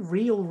there's no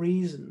real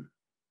reason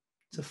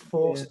to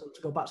force them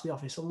to go back to the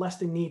office unless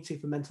they need to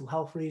for mental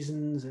health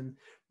reasons and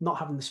not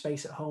having the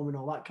space at home and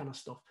all that kind of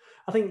stuff.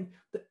 I think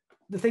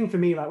the thing for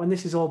me, right, when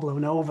this is all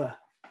blown over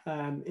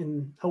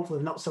in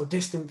hopefully not so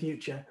distant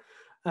future,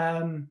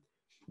 that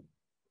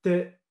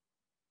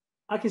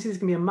I can see there's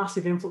going to be a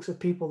massive influx of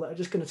people that are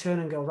just going to turn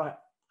and go, right,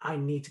 I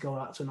need to go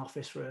out to an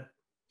office for a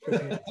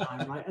period of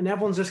time, right? And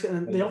everyone's just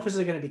going to, the offices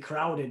are going to be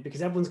crowded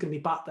because everyone's going to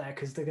be back there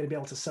because they're going to be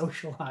able to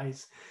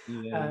socialize.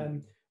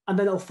 And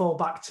then it'll fall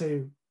back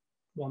to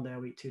 1 day a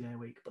week, 2 day a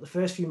week. But the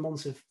first few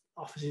months of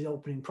offices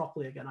opening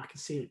properly again, I can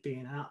see it being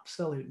an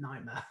absolute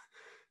nightmare.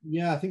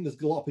 Yeah, I think there's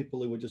a lot of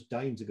people who are just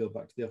dying to go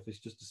back to the office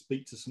just to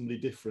speak to somebody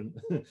different.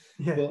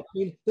 Yeah. But I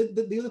mean,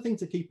 the other thing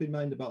to keep in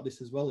mind about this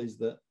as well is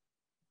that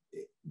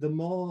the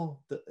more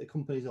that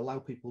companies allow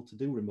people to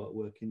do remote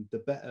working, the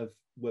better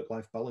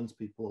work-life balance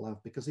people will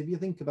have. Because if you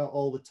think about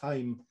all the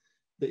time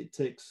that it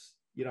takes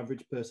your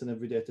average person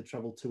every day to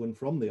travel to and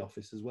from the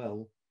office as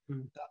well,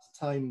 that's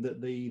time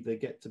that they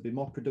get to be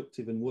more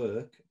productive and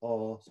work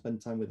or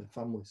spend time with their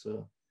family.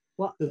 So,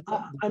 well,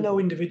 I know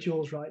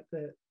individuals, right,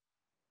 that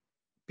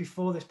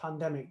before this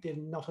pandemic did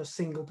not a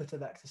single bit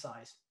of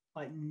exercise,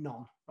 like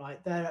none,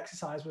 right? Their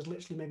exercise was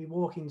literally maybe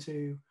walking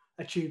to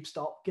a tube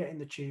stop, getting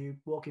the tube,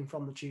 walking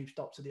from the tube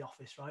stop to the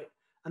office, right?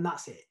 And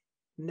that's it.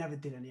 Never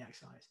did any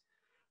exercise.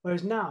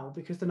 Whereas now,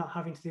 because they're not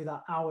having to do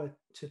that 1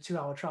 to 2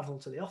 hour travel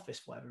to the office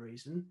for whatever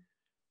reason,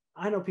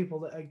 I know people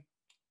that are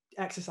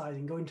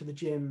exercising, going to the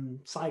gym,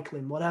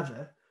 cycling,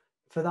 whatever,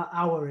 for that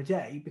hour a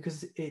day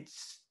because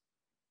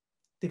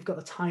they've got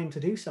the time to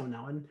do so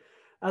now. And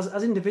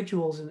as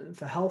individuals and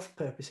for health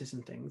purposes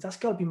and things, that's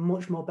got to be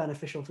much more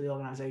beneficial to the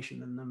organization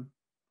than them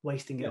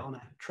wasting it on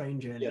a train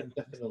journey. Yeah,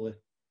 definitely.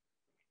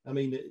 I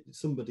mean,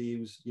 somebody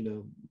who's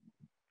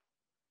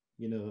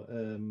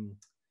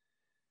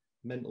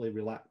mentally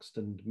relaxed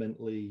and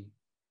mentally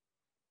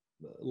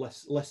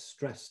less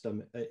stressed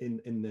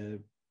in their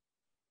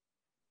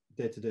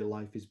day-to-day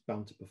life is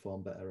bound to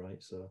perform better,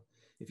 right? So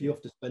if you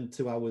have to spend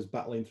 2 hours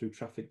battling through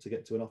traffic to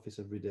get to an office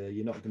every day,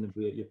 you're not going to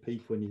be at your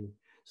peak when you.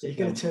 So you're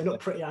going to turn up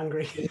pretty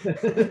angry.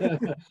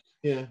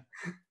 Yeah.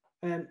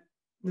 And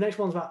the next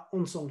one's about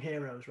unsung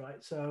heroes,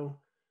 right? So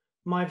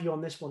my view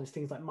on this one is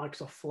things like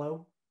Microsoft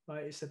Flow,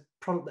 right? It's a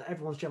product that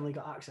everyone's generally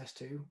got access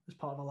to as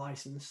part of a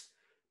license,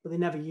 but they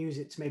never use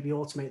it to maybe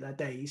automate their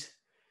days.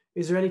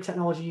 Is there any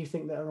technology you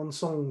think that are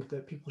unsung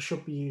that people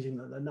should be using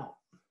that they're not?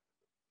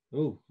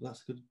 Oh,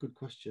 that's a good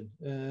question.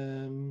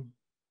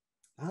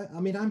 I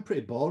mean, I'm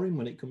pretty boring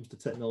when it comes to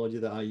technology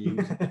that I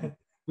use.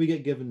 We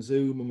get given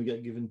Zoom and we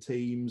get given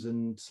Teams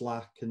and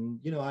Slack, and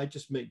I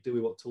just make do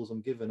with what tools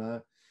I'm given.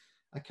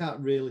 I can't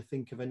really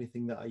think of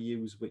anything that I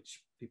use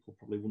which people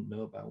probably wouldn't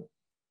know about.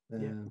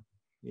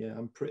 Yeah,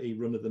 I'm pretty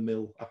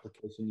run-of-the-mill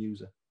application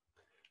user.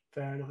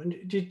 Fair enough.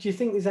 And do you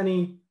think there's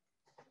any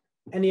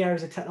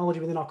areas of technology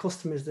within our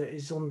customers that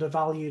is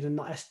undervalued and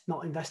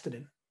not invested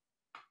in?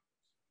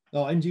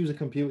 Oh, end user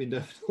computing,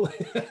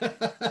 definitely.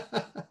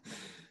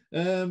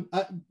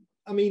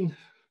 I mean,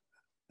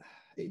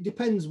 it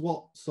depends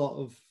what sort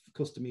of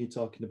customer you're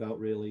talking about,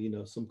 really.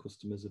 Some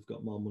customers have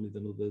got more money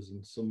than others,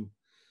 and some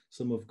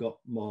have got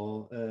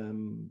more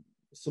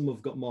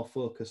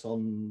focus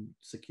on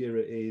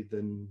security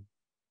than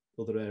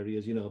other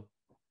areas.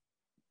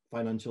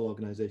 Financial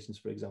organizations,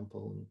 for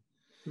example.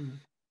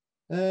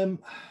 I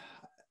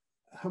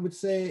would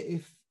say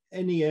if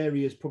any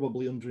area is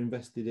probably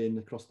underinvested in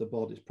across the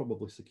board, it's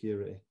probably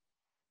security.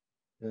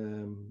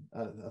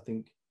 I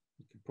think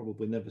you could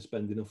probably never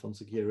spend enough on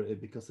security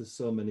because there's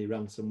so many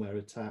ransomware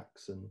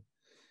attacks, and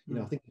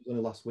I think it was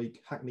only last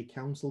week Hackney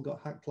Council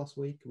got hacked last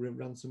week,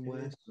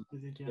 ransomware.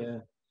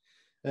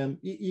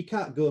 You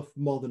can't go for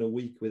more than a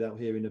week without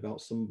hearing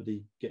about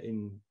somebody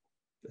getting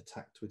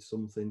attacked with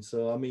something.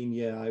 So I mean,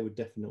 I would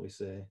definitely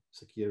say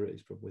security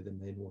is probably the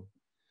main one.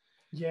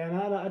 Yeah,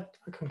 no,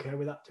 I concur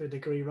with that to a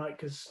degree, right?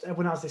 Because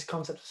everyone has this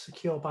concept of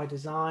secure by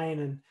design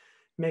and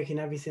making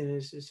everything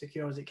as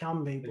secure as it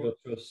can be. But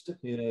trust.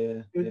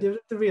 The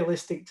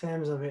realistic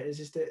terms of it is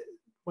just that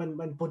when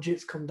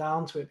budgets come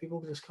down to it,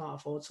 people just can't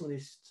afford some of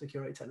these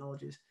security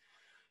technologies.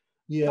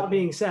 That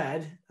being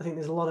said, I think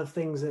there's a lot of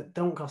things that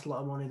don't cost a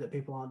lot of money that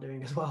people aren't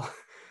doing as well.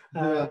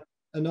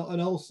 And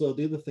also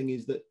the other thing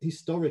is that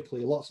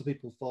historically, lots of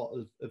people thought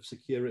of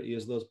security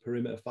as those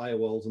perimeter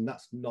firewalls, and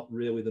that's not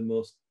really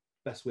the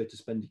best way to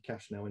spend your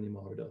cash now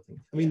anymore, I don't think.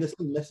 I mean, they're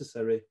still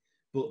necessary,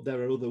 but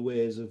there are other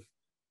ways of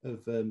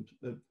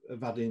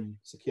adding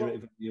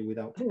security value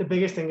without. I think the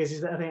biggest thing is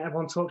that I think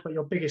everyone talks about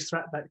your biggest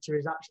threat vector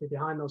is actually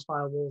behind those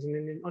firewalls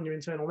and on your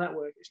internal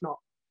network. It's not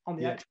on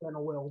the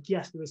external world.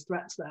 Yes, there is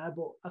threats there,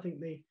 but I think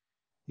the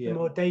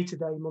more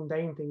day-to-day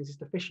mundane things is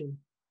the phishing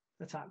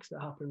attacks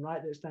that happen,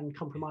 right? That's then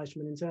compromised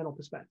from an internal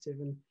perspective,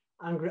 and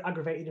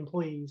aggravated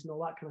employees and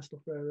all that kind of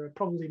stuff are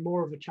probably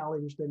more of a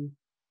challenge than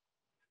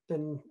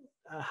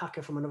a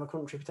hacker from another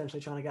country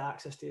potentially trying to get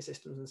access to your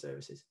systems and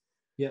services.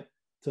 Yeah,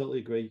 totally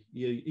agree.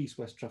 Your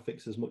east-west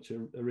traffic's as much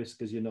a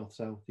risk as your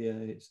north-south. Yeah,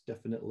 it's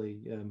definitely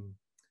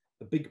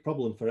a big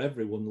problem for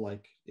everyone,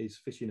 is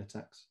phishing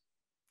attacks.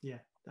 Yeah,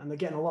 and they're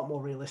getting a lot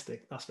more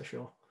realistic, that's for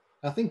sure.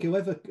 I think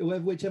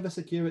whichever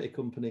security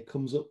company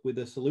comes up with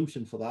a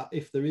solution for that,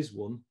 if there is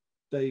one,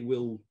 they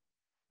will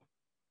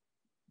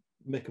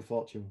make a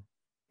fortune.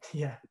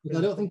 Yeah.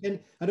 I don't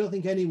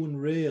think anyone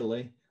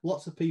really.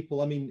 Lots of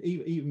people. I mean,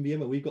 even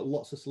VMware, we've got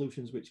lots of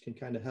solutions which can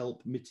kind of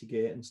help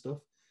mitigate and stuff.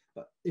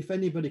 But if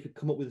anybody could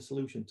come up with a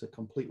solution to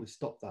completely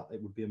stop that,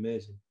 it would be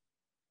amazing.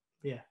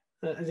 Yeah,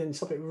 as in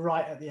stop it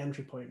right at the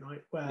entry point,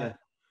 right? Where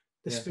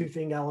the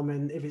spoofing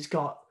element, if it's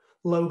got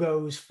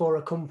logos for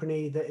a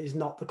company that is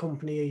not the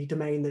company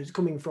domain that it's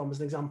coming from, as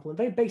an example, and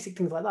very basic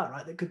things like that,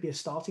 right? That could be a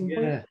starting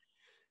point.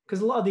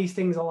 Because a lot of these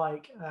things are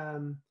like,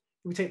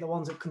 we take the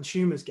ones that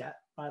consumers get,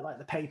 right? Like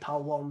the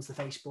PayPal ones, the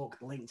Facebook,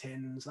 the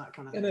LinkedIn's, that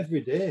kind of thing. And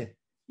every day.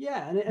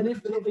 Yeah, and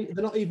if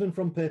they're not even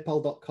from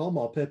paypal.com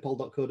or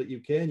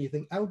paypal.co.uk, and you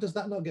think, how does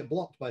that not get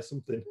blocked by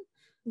something?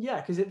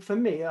 Yeah, because for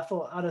me,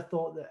 I'd have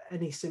thought that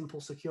any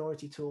simple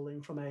security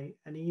tooling from an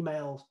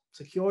email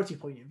security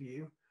point of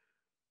view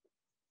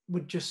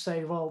would just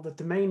say, well, the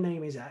domain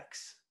name is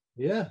X.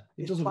 Yeah,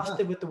 it's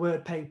plastered with the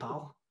word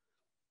PayPal.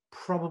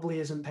 Probably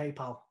isn't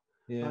PayPal.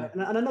 Yeah, right?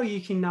 And I know you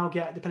can now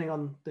get, depending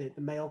on the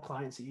mail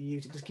clients that you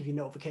use, it does give you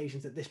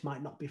notifications that this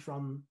might not be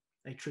from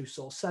a true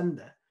source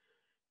sender,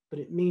 but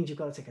it means you've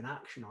got to take an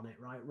action on it,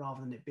 right?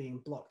 Rather than it being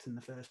blocked in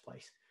the first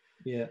place.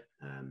 Yeah.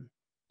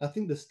 I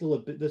think there's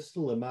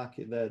still a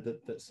market there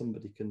that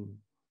somebody can,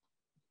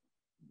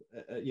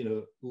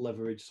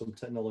 leverage some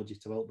technology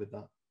to help with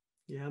that.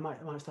 Yeah, I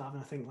might start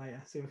having a think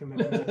later. See if we can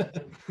make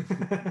it.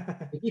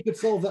 If you could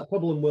solve that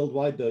problem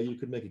worldwide, though, you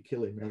could make a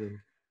killing, I think.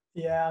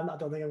 Yeah, I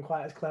don't think I'm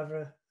quite as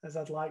clever as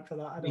I'd like for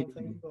that. I don't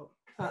think, but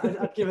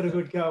I'd give it a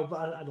good go,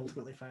 but I'd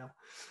ultimately fail.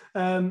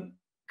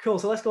 Cool.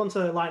 So let's go on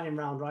to lightning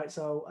round, right?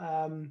 So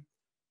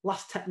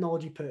last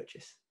technology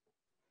purchase.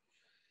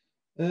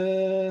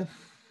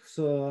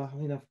 So I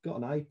mean, I've got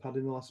an iPad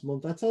in the last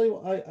month. I tell you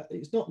what,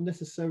 it's not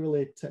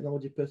necessarily a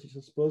technology purchase,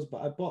 I suppose,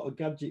 but I bought a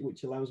gadget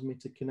which allows me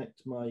to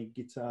connect my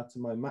guitar to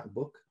my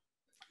MacBook.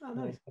 Oh,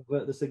 nice.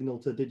 Convert the signal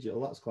to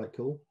digital. That's quite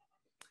cool.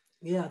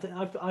 Yeah, I think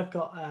I've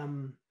got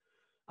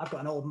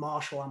an old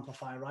Marshall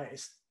amplifier, right?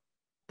 It's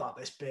about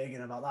this big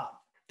and about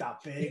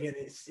that big, and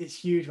it's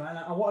huge, right?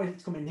 I wanted it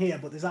to come in here,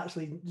 but there's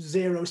actually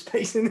zero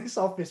space in this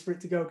office for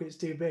it to go because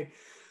it's too big.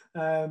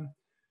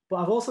 But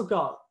I've also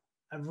got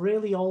a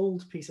really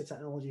old piece of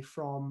technology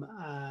from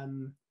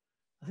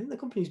I think the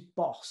company's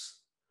Boss,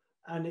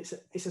 and it's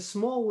a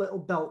small little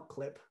belt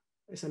clip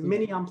It's a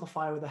mini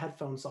amplifier with a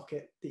headphone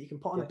socket that you can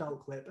put on a belt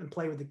clip and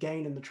play with the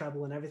gain and the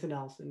treble and everything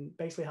else, and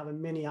basically have a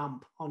mini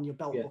amp on your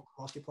belt buckle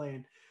whilst you're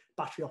playing,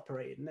 battery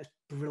operated, and it's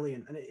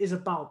brilliant. And it is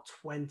about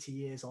 20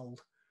 years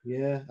old.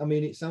 Yeah, I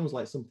mean, it sounds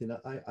like something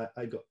that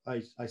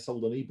I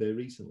sold on eBay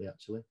recently,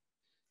 actually.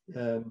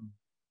 A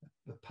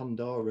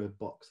Pandora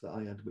box that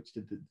I had, which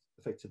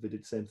effectively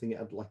did the same thing. It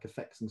had like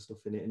effects and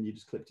stuff in it, and you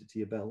just clipped it to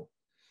your belt.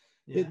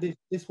 Yeah.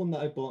 This one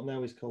that I bought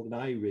now is called an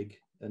iRig,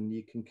 and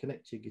you can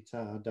connect your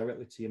guitar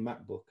directly to your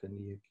MacBook,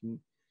 and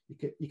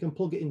you can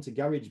plug it into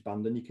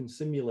GarageBand, and you can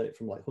simulate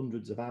from like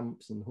hundreds of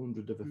amps and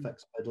hundreds of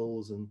effects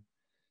pedals, and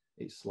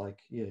it's like,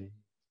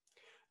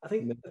 I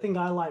think the thing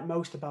I like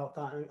most about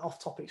that, and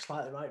off topic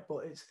slightly, right?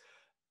 But it's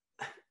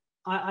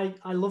I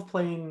love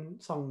playing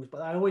songs,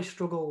 but I always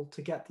struggle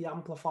to get the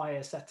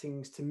amplifier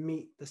settings to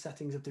meet the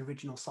settings of the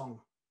original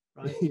song,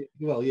 right?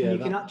 Well, yeah, and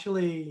you can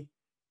actually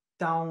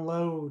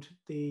download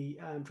the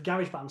for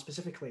GarageBand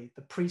specifically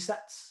the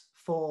presets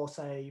for,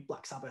 say,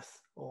 Black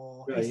Sabbath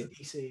or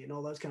AC/DC and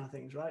all those kind of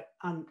things, right?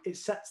 And it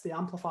sets the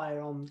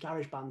amplifier on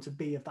GarageBand to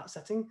be of that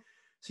setting,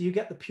 so you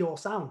get the pure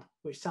sound,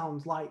 which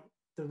sounds like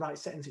the right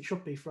settings it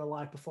should be for a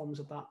live performance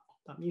of that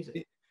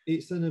music.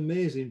 It's an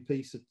amazing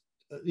piece of,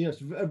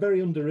 it's a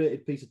very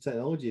underrated piece of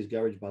technology, is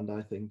GarageBand,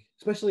 I think,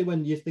 especially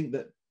when you think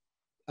that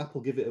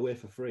Apple give it away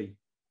for free.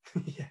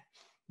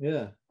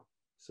 Yeah.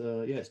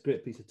 So yeah, it's a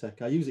great piece of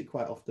tech. I use it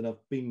quite often.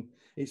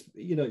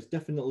 It's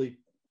definitely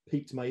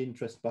piqued my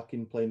interest back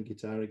in playing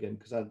guitar again,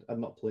 because I'd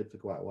not played for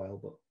quite a while.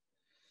 But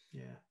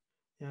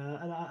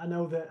and I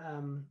know that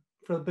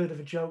for a bit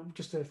of a joke,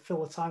 just to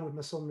fill the time with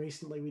my son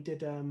recently, we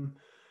did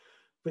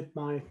with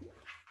my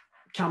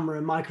camera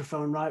and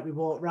microphone, right? We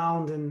walked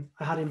around and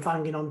I had him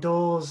banging on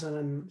doors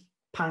and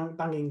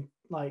banging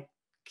like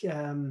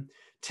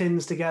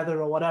tins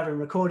together or whatever, and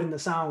recording the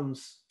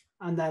sounds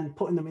and then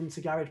putting them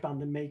into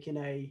GarageBand and making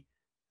a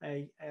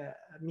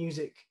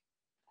music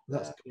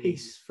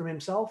piece from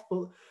himself.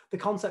 But the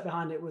concept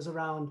behind it was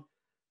around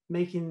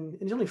making,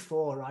 and he's only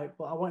 4, right?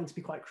 But I want him to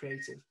be quite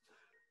creative.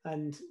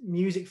 And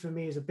music for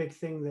me is a big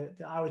thing that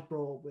I was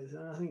brought up with.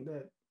 And I think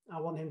that I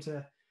want him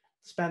to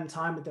spend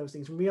time with those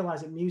things and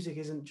realize that music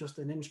isn't just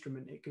an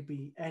instrument. It could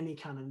be any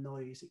kind of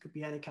noise. It could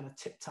be any kind of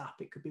tip tap.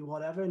 It could be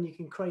whatever. And you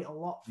can create a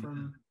lot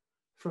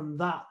from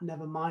that,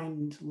 never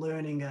mind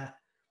learning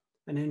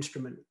an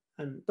instrument.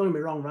 And don't get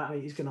me wrong,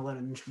 right? He's going to learn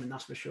an instrument,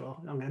 that's for sure.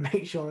 I'm going to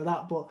make sure of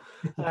that. But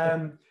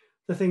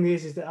the thing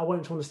is that I want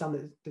him to understand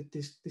that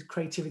there's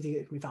creativity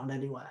that can be found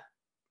anywhere,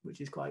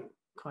 which is quite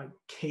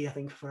key, I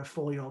think, for a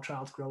 4-year-old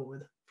child to grow up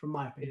with, from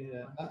my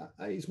opinion. Yeah,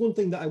 it's one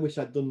thing that I wish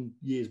I'd done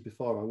years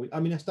before. I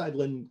mean, I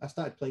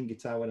started playing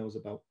guitar when I was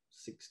about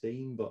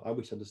 16, but I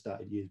wish I'd have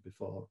started years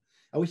before.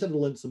 I wish I'd have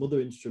learned some other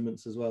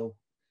instruments as well.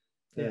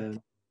 Yeah.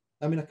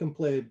 I mean, I can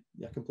play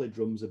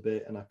drums a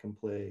bit, and I can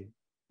play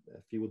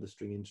a few other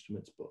string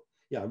instruments, but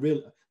yeah,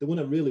 the one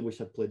I really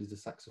wish I'd played is the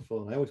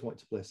saxophone. I always wanted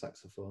to play a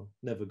saxophone,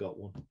 never got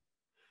one.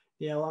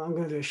 Yeah, well, I'm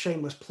going to do a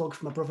shameless plug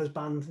for my brother's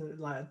band,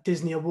 like a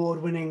Disney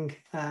award-winning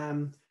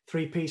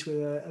 3-piece with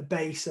a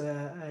bass,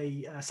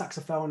 a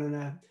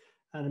saxophone,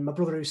 and my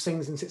brother who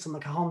sings and sits on the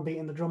cajon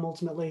beating the drum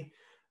ultimately.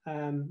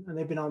 And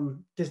they've been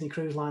on Disney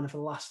Cruise Liner for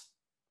the last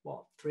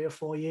 3 or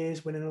 4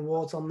 years, winning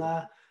awards on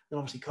there. And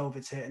obviously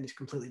COVID's hit and it's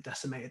completely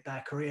decimated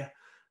their career.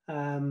 But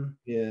I'm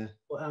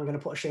going to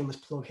put a shameless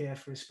plug here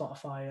for his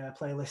Spotify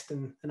playlist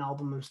and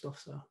album and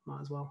stuff, so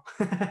might as well.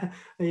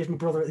 He's my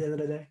brother at the end of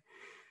the day.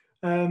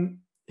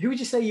 Who would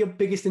you say your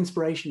biggest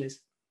inspiration is?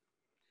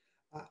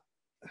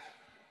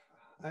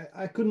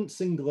 I couldn't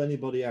single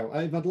anybody out.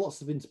 I've had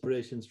lots of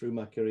inspirations through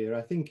my career.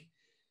 I think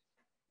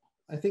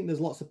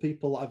there's lots of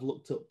people I've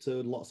looked up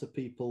to, lots of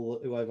people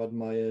who I've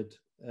admired.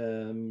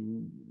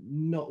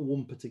 Not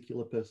one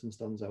particular person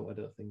stands out, I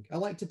don't think. I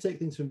like to take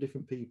things from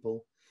different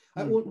people.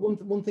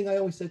 One thing I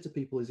always say to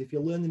people is, if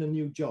you're learning a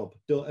new job,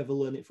 don't ever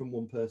learn it from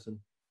one person.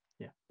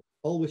 Yeah.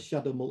 Always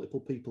shadow multiple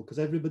people, because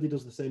everybody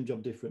does the same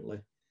job differently.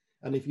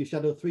 And if you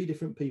shadow 3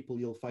 different people,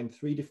 you'll find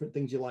 3 different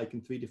things you like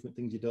and 3 different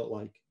things you don't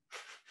like.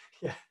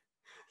 Yeah.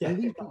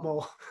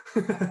 More.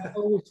 I've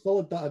always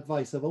followed that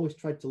advice. I've always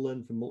tried to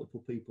learn from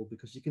multiple people,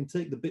 because you can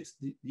take the bits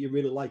that you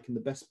really like and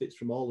the best bits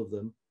from all of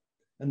them.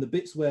 And the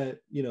bits where,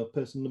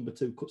 person number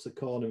 2 cuts a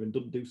corner and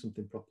doesn't do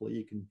something properly,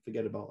 you can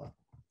forget about that.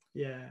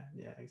 Yeah,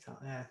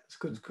 exactly. Yeah, it's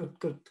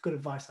good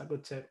advice. That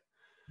good tip.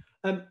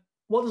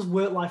 What does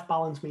work-life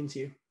balance mean to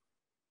you?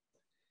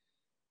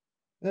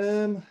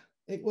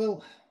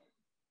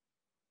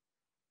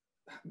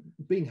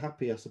 Being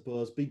happy, I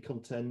suppose, being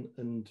content,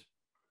 and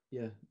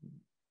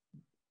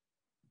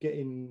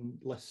getting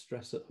less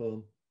stress at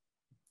home.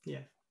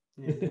 Yeah.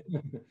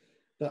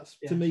 That's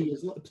to me,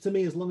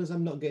 as long as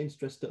I'm not getting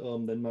stressed at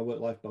home, then my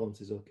work-life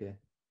balance is okay.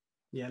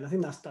 Yeah, and I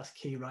think that's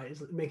key, right?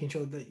 Is making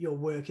sure that your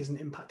work isn't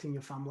impacting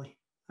your family,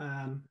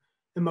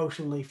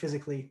 emotionally,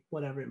 physically,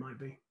 whatever it might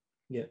be.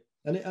 Yeah,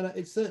 and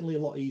it's certainly a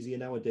lot easier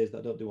nowadays that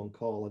I don't do on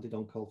call. I did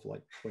on call for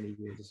like 20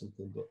 years or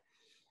something, but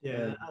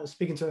I was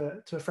speaking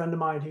to a friend of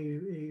mine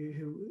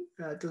who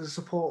does a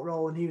support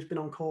role, and he's been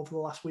on call for the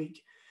last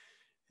week,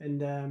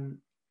 and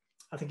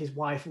I think his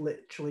wife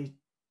literally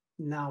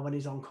now, when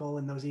he's on call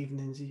in those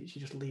evenings, she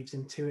just leaves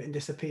him to it and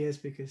disappears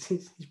because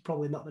he's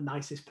probably not the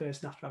nicest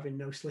person after having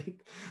no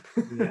sleep.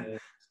 Yeah,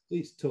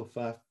 it's tough.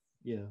 I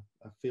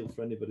feel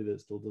for anybody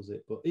that still does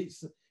it, but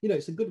it's,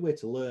 it's a good way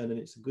to learn, and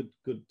it's a good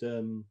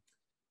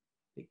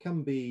it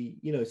can be,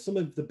 some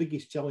of the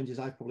biggest challenges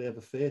I probably ever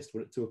faced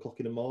were at 2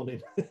 o'clock in the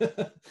morning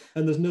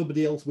and there's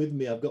nobody else with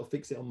me. I've got to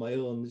fix it on my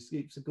own.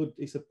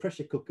 It's a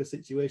pressure cooker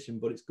situation,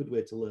 but it's a good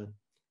way to learn.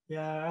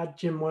 Yeah, I had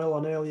Jim Moyle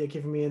on earlier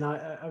giving me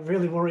a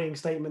really worrying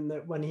statement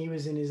that when he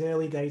was in his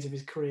early days of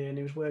his career and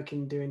he was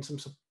working, doing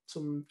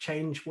some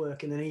change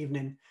work in an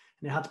evening,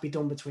 and it had to be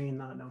done between,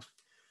 I don't know,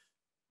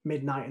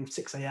 midnight and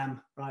 6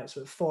 a.m. right? So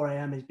at 4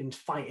 a.m. he's been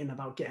fighting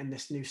about getting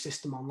this new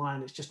system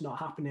online. It's just not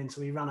happening. So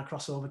he ran a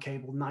crossover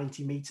cable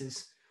 90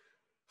 meters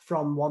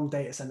from one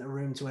data center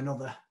room to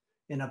another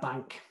in a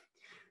bank.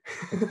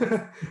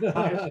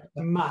 Right?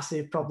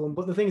 Massive problem.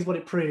 But the thing is, what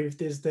it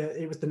proved is that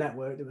it was the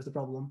network that was the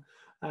problem.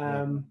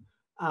 And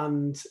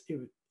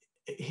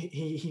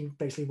he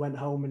basically went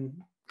home and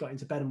got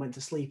into bed and went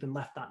to sleep and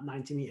left that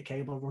 90-meter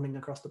cable running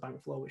across the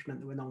bank floor, which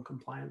meant they were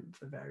non-compliant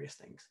for various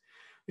things,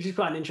 which is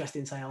quite an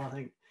interesting tale, I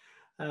think.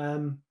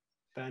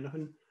 Fair enough.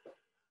 And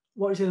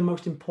what would you say the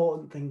most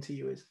important thing to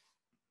you is?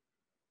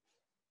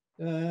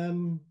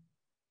 I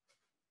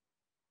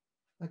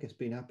guess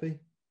being happy,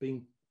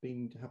 being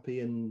happy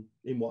in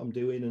what I'm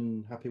doing,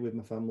 and happy with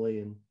my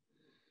family,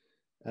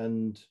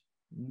 and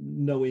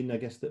knowing, I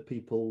guess, that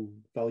people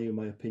value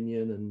my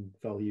opinion and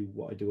value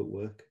what I do at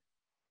work.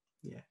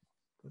 Yeah.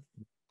 Good.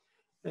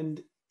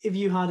 And if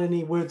you had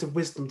any words of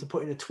wisdom to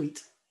put in a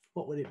tweet,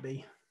 what would it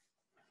be?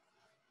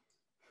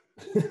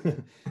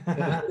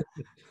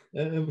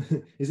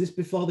 Is this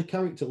before the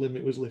character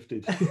limit was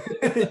lifted?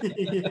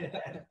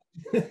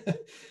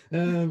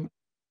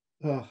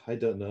 I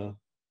don't know.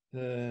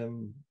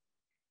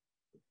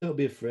 Don't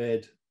be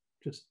afraid.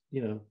 Just,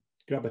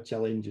 grab a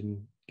challenge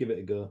and give it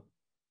a go.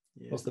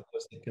 Yeah. What's the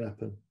worst that can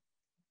happen?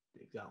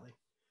 Exactly.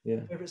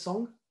 Yeah. Favorite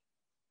song?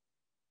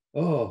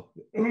 Oh,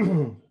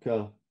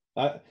 God.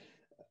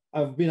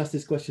 I've been asked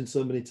this question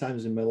so many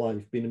times in my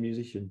life, being a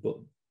musician, but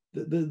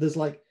there's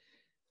like,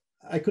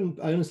 I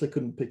honestly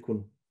couldn't pick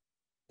one.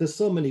 There's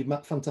so many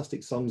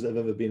fantastic songs that have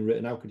ever been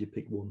written. How could you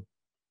pick one?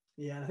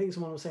 Yeah, I think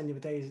someone was saying the other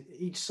day is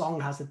each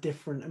song has a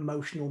different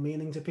emotional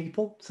meaning to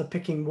people. So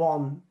picking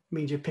one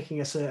means you're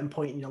picking a certain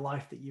point in your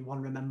life that you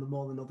want to remember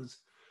more than others.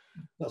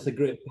 That's a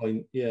great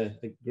point. Yeah,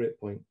 a great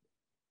point.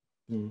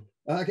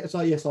 Yes,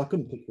 I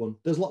couldn't pick one.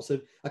 There's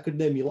I could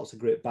name you lots of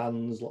great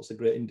bands, lots of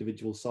great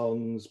individual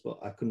songs, but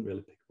I couldn't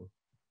really pick one.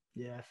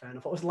 Yeah, fair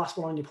enough. What was the last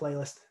one on your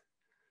playlist?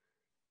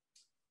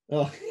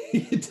 Oh,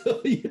 you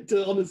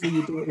don't honestly,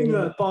 you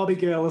don't. Barbie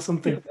Girl or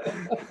something.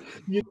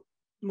 You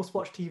must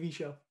watch TV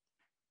show.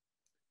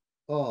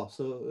 Oh,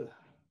 so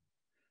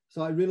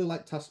I really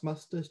like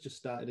Taskmaster's just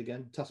started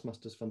again.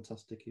 Taskmaster's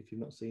fantastic if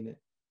you've not seen it.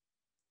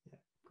 Yeah,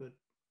 good.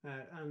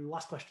 And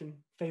last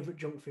question, favorite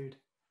junk food?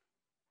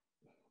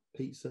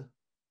 Pizza.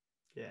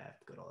 Yeah,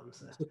 good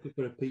answer. Looking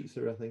for a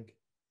pizza, I think.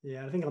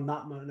 Yeah, I think on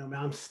that note,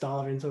 I'm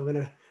starving, so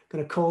we're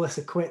gonna call this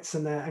a quits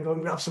and go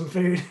and grab some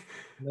food.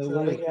 No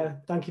worries. I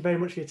think, thank you very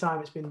much for your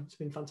time. It's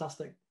been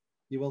fantastic.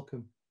 You're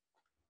welcome.